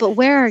 Yeah. But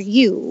where are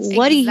you?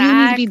 What do you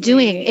need to be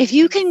doing? If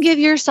you can give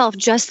yourself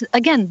just,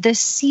 again, this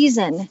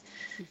season,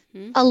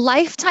 a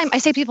lifetime, I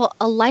say people,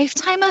 a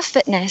lifetime of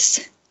fitness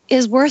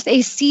is worth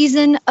a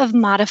season of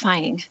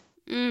modifying.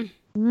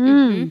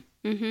 Absolutely.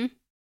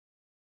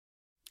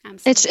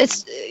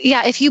 It's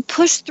if you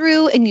push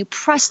through and you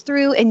press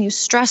through and you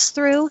stress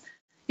through,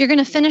 you're going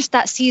to finish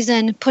that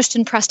season pushed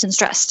and pressed and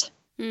stressed.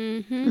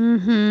 And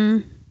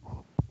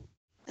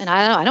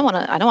I don't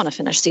want to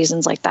finish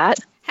seasons like that.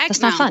 Heck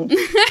That's no. not fun.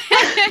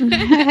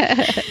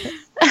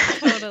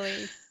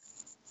 Totally.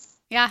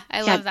 Yeah,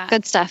 I love that.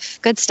 Good stuff.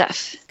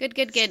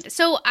 Good.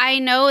 So I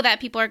know that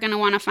people are going to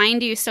want to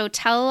find you. So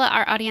tell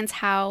our audience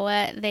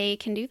how they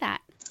can do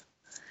that.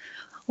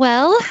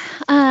 Well,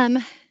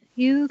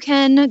 you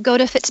can go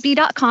to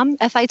fit2b.com,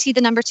 FIT,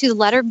 the number 2, the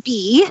letter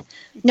B,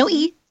 no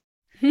E,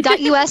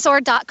 .us or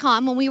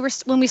 .com.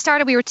 When we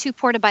started, we were too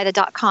poor to buy the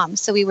 .com,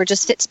 so we were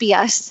just Fit2B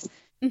us.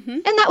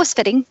 And that was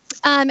fitting.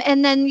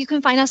 And then you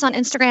can find us on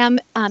Instagram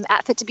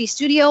at Fit2B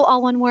Studio,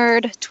 all one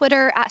word,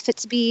 Twitter at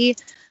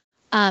Fit2B,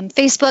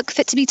 Facebook,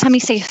 Fit2B Tummy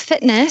Safe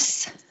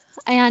Fitness.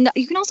 And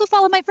you can also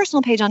follow my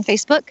personal page on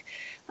Facebook,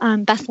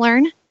 Beth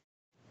Learn.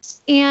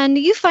 And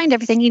you find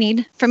everything you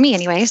need from me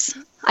anyways.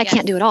 I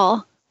can't do it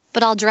all,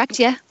 but I'll direct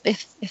you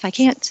if I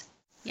can't.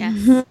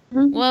 Yes.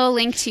 We'll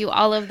link to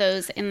all of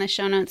those in the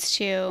show notes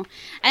too.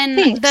 And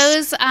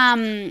Thanks.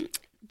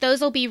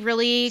 those will be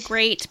really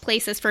great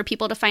places for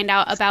people to find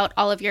out about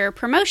all of your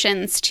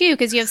promotions too,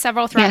 because you have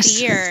several throughout the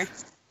year.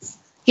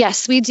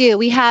 Yes, we do.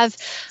 We have,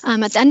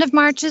 at the end of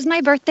March is my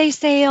birthday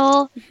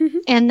sale.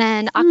 And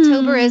then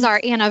October is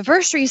our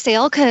anniversary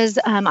sale because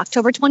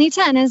October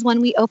 2010 is when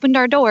we opened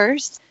our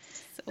doors.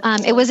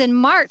 It was in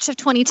March of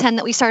 2010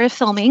 that we started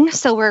filming.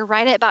 So we're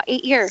right at about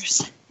 8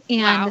 years.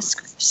 And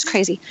it's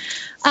crazy.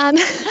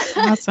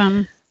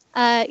 Awesome.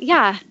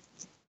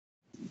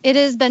 It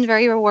has been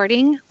very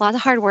rewarding. A lot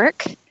of hard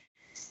work,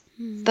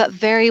 but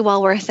very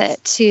well worth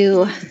it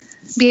to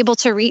be able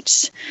to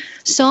reach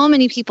so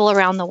many people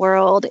around the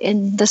world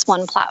in this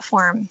one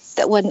platform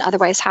that wouldn't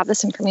otherwise have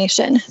this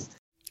information.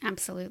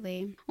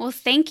 Absolutely. Well,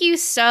 thank you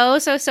so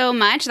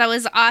much. That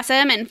was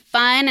awesome and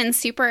fun and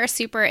super,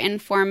 super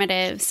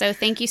informative. So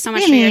thank you so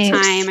much for your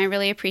time. I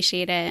really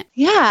appreciate it.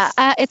 Yeah,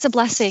 it's a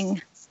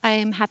blessing.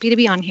 I'm happy to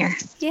be on here.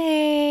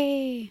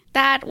 Yay.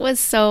 That was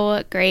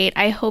so great.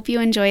 I hope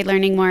you enjoyed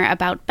learning more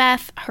about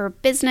Beth, her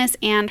business,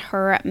 and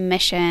her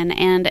mission.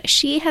 And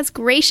she has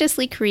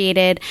graciously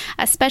created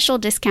a special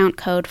discount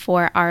code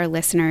for our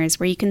listeners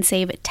where you can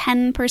save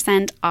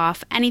 10%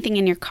 off anything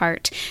in your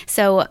cart.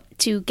 So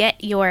to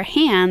get your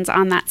hands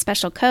on that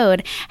special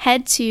code,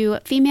 head to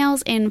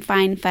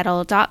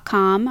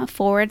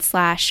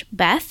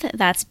femalesinfinefettle.com/Beth.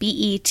 That's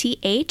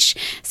BETH.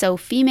 So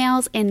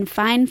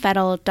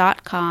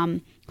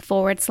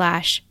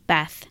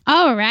femalesinfinefettle.com/Beth.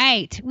 All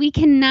right. We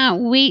cannot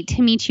wait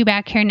to meet you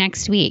back here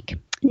next week.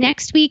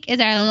 Next week is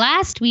our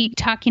last week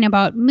talking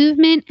about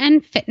movement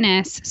and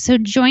fitness. So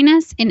join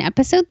us in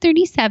episode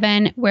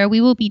 37, where we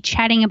will be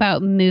chatting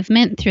about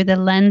movement through the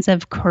lens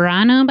of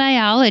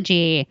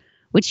chronobiology,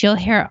 which you'll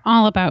hear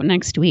all about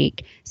next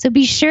week. So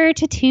be sure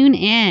to tune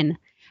in.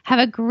 Have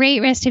a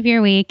great rest of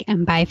your week,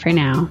 and bye for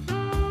now.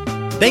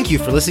 Thank you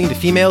for listening to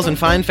Females in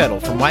Fine Fettle,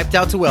 From Wiped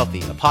Out to Wealthy,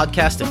 a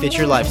podcast to fit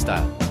your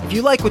lifestyle. If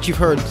you like what you've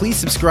heard, please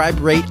subscribe,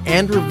 rate,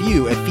 and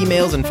review at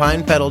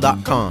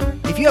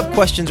femalesinfinefettle.com. If you have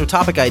questions or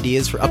topic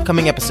ideas for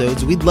upcoming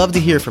episodes, we'd love to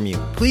hear from you.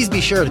 Please be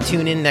sure to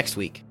tune in next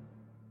week.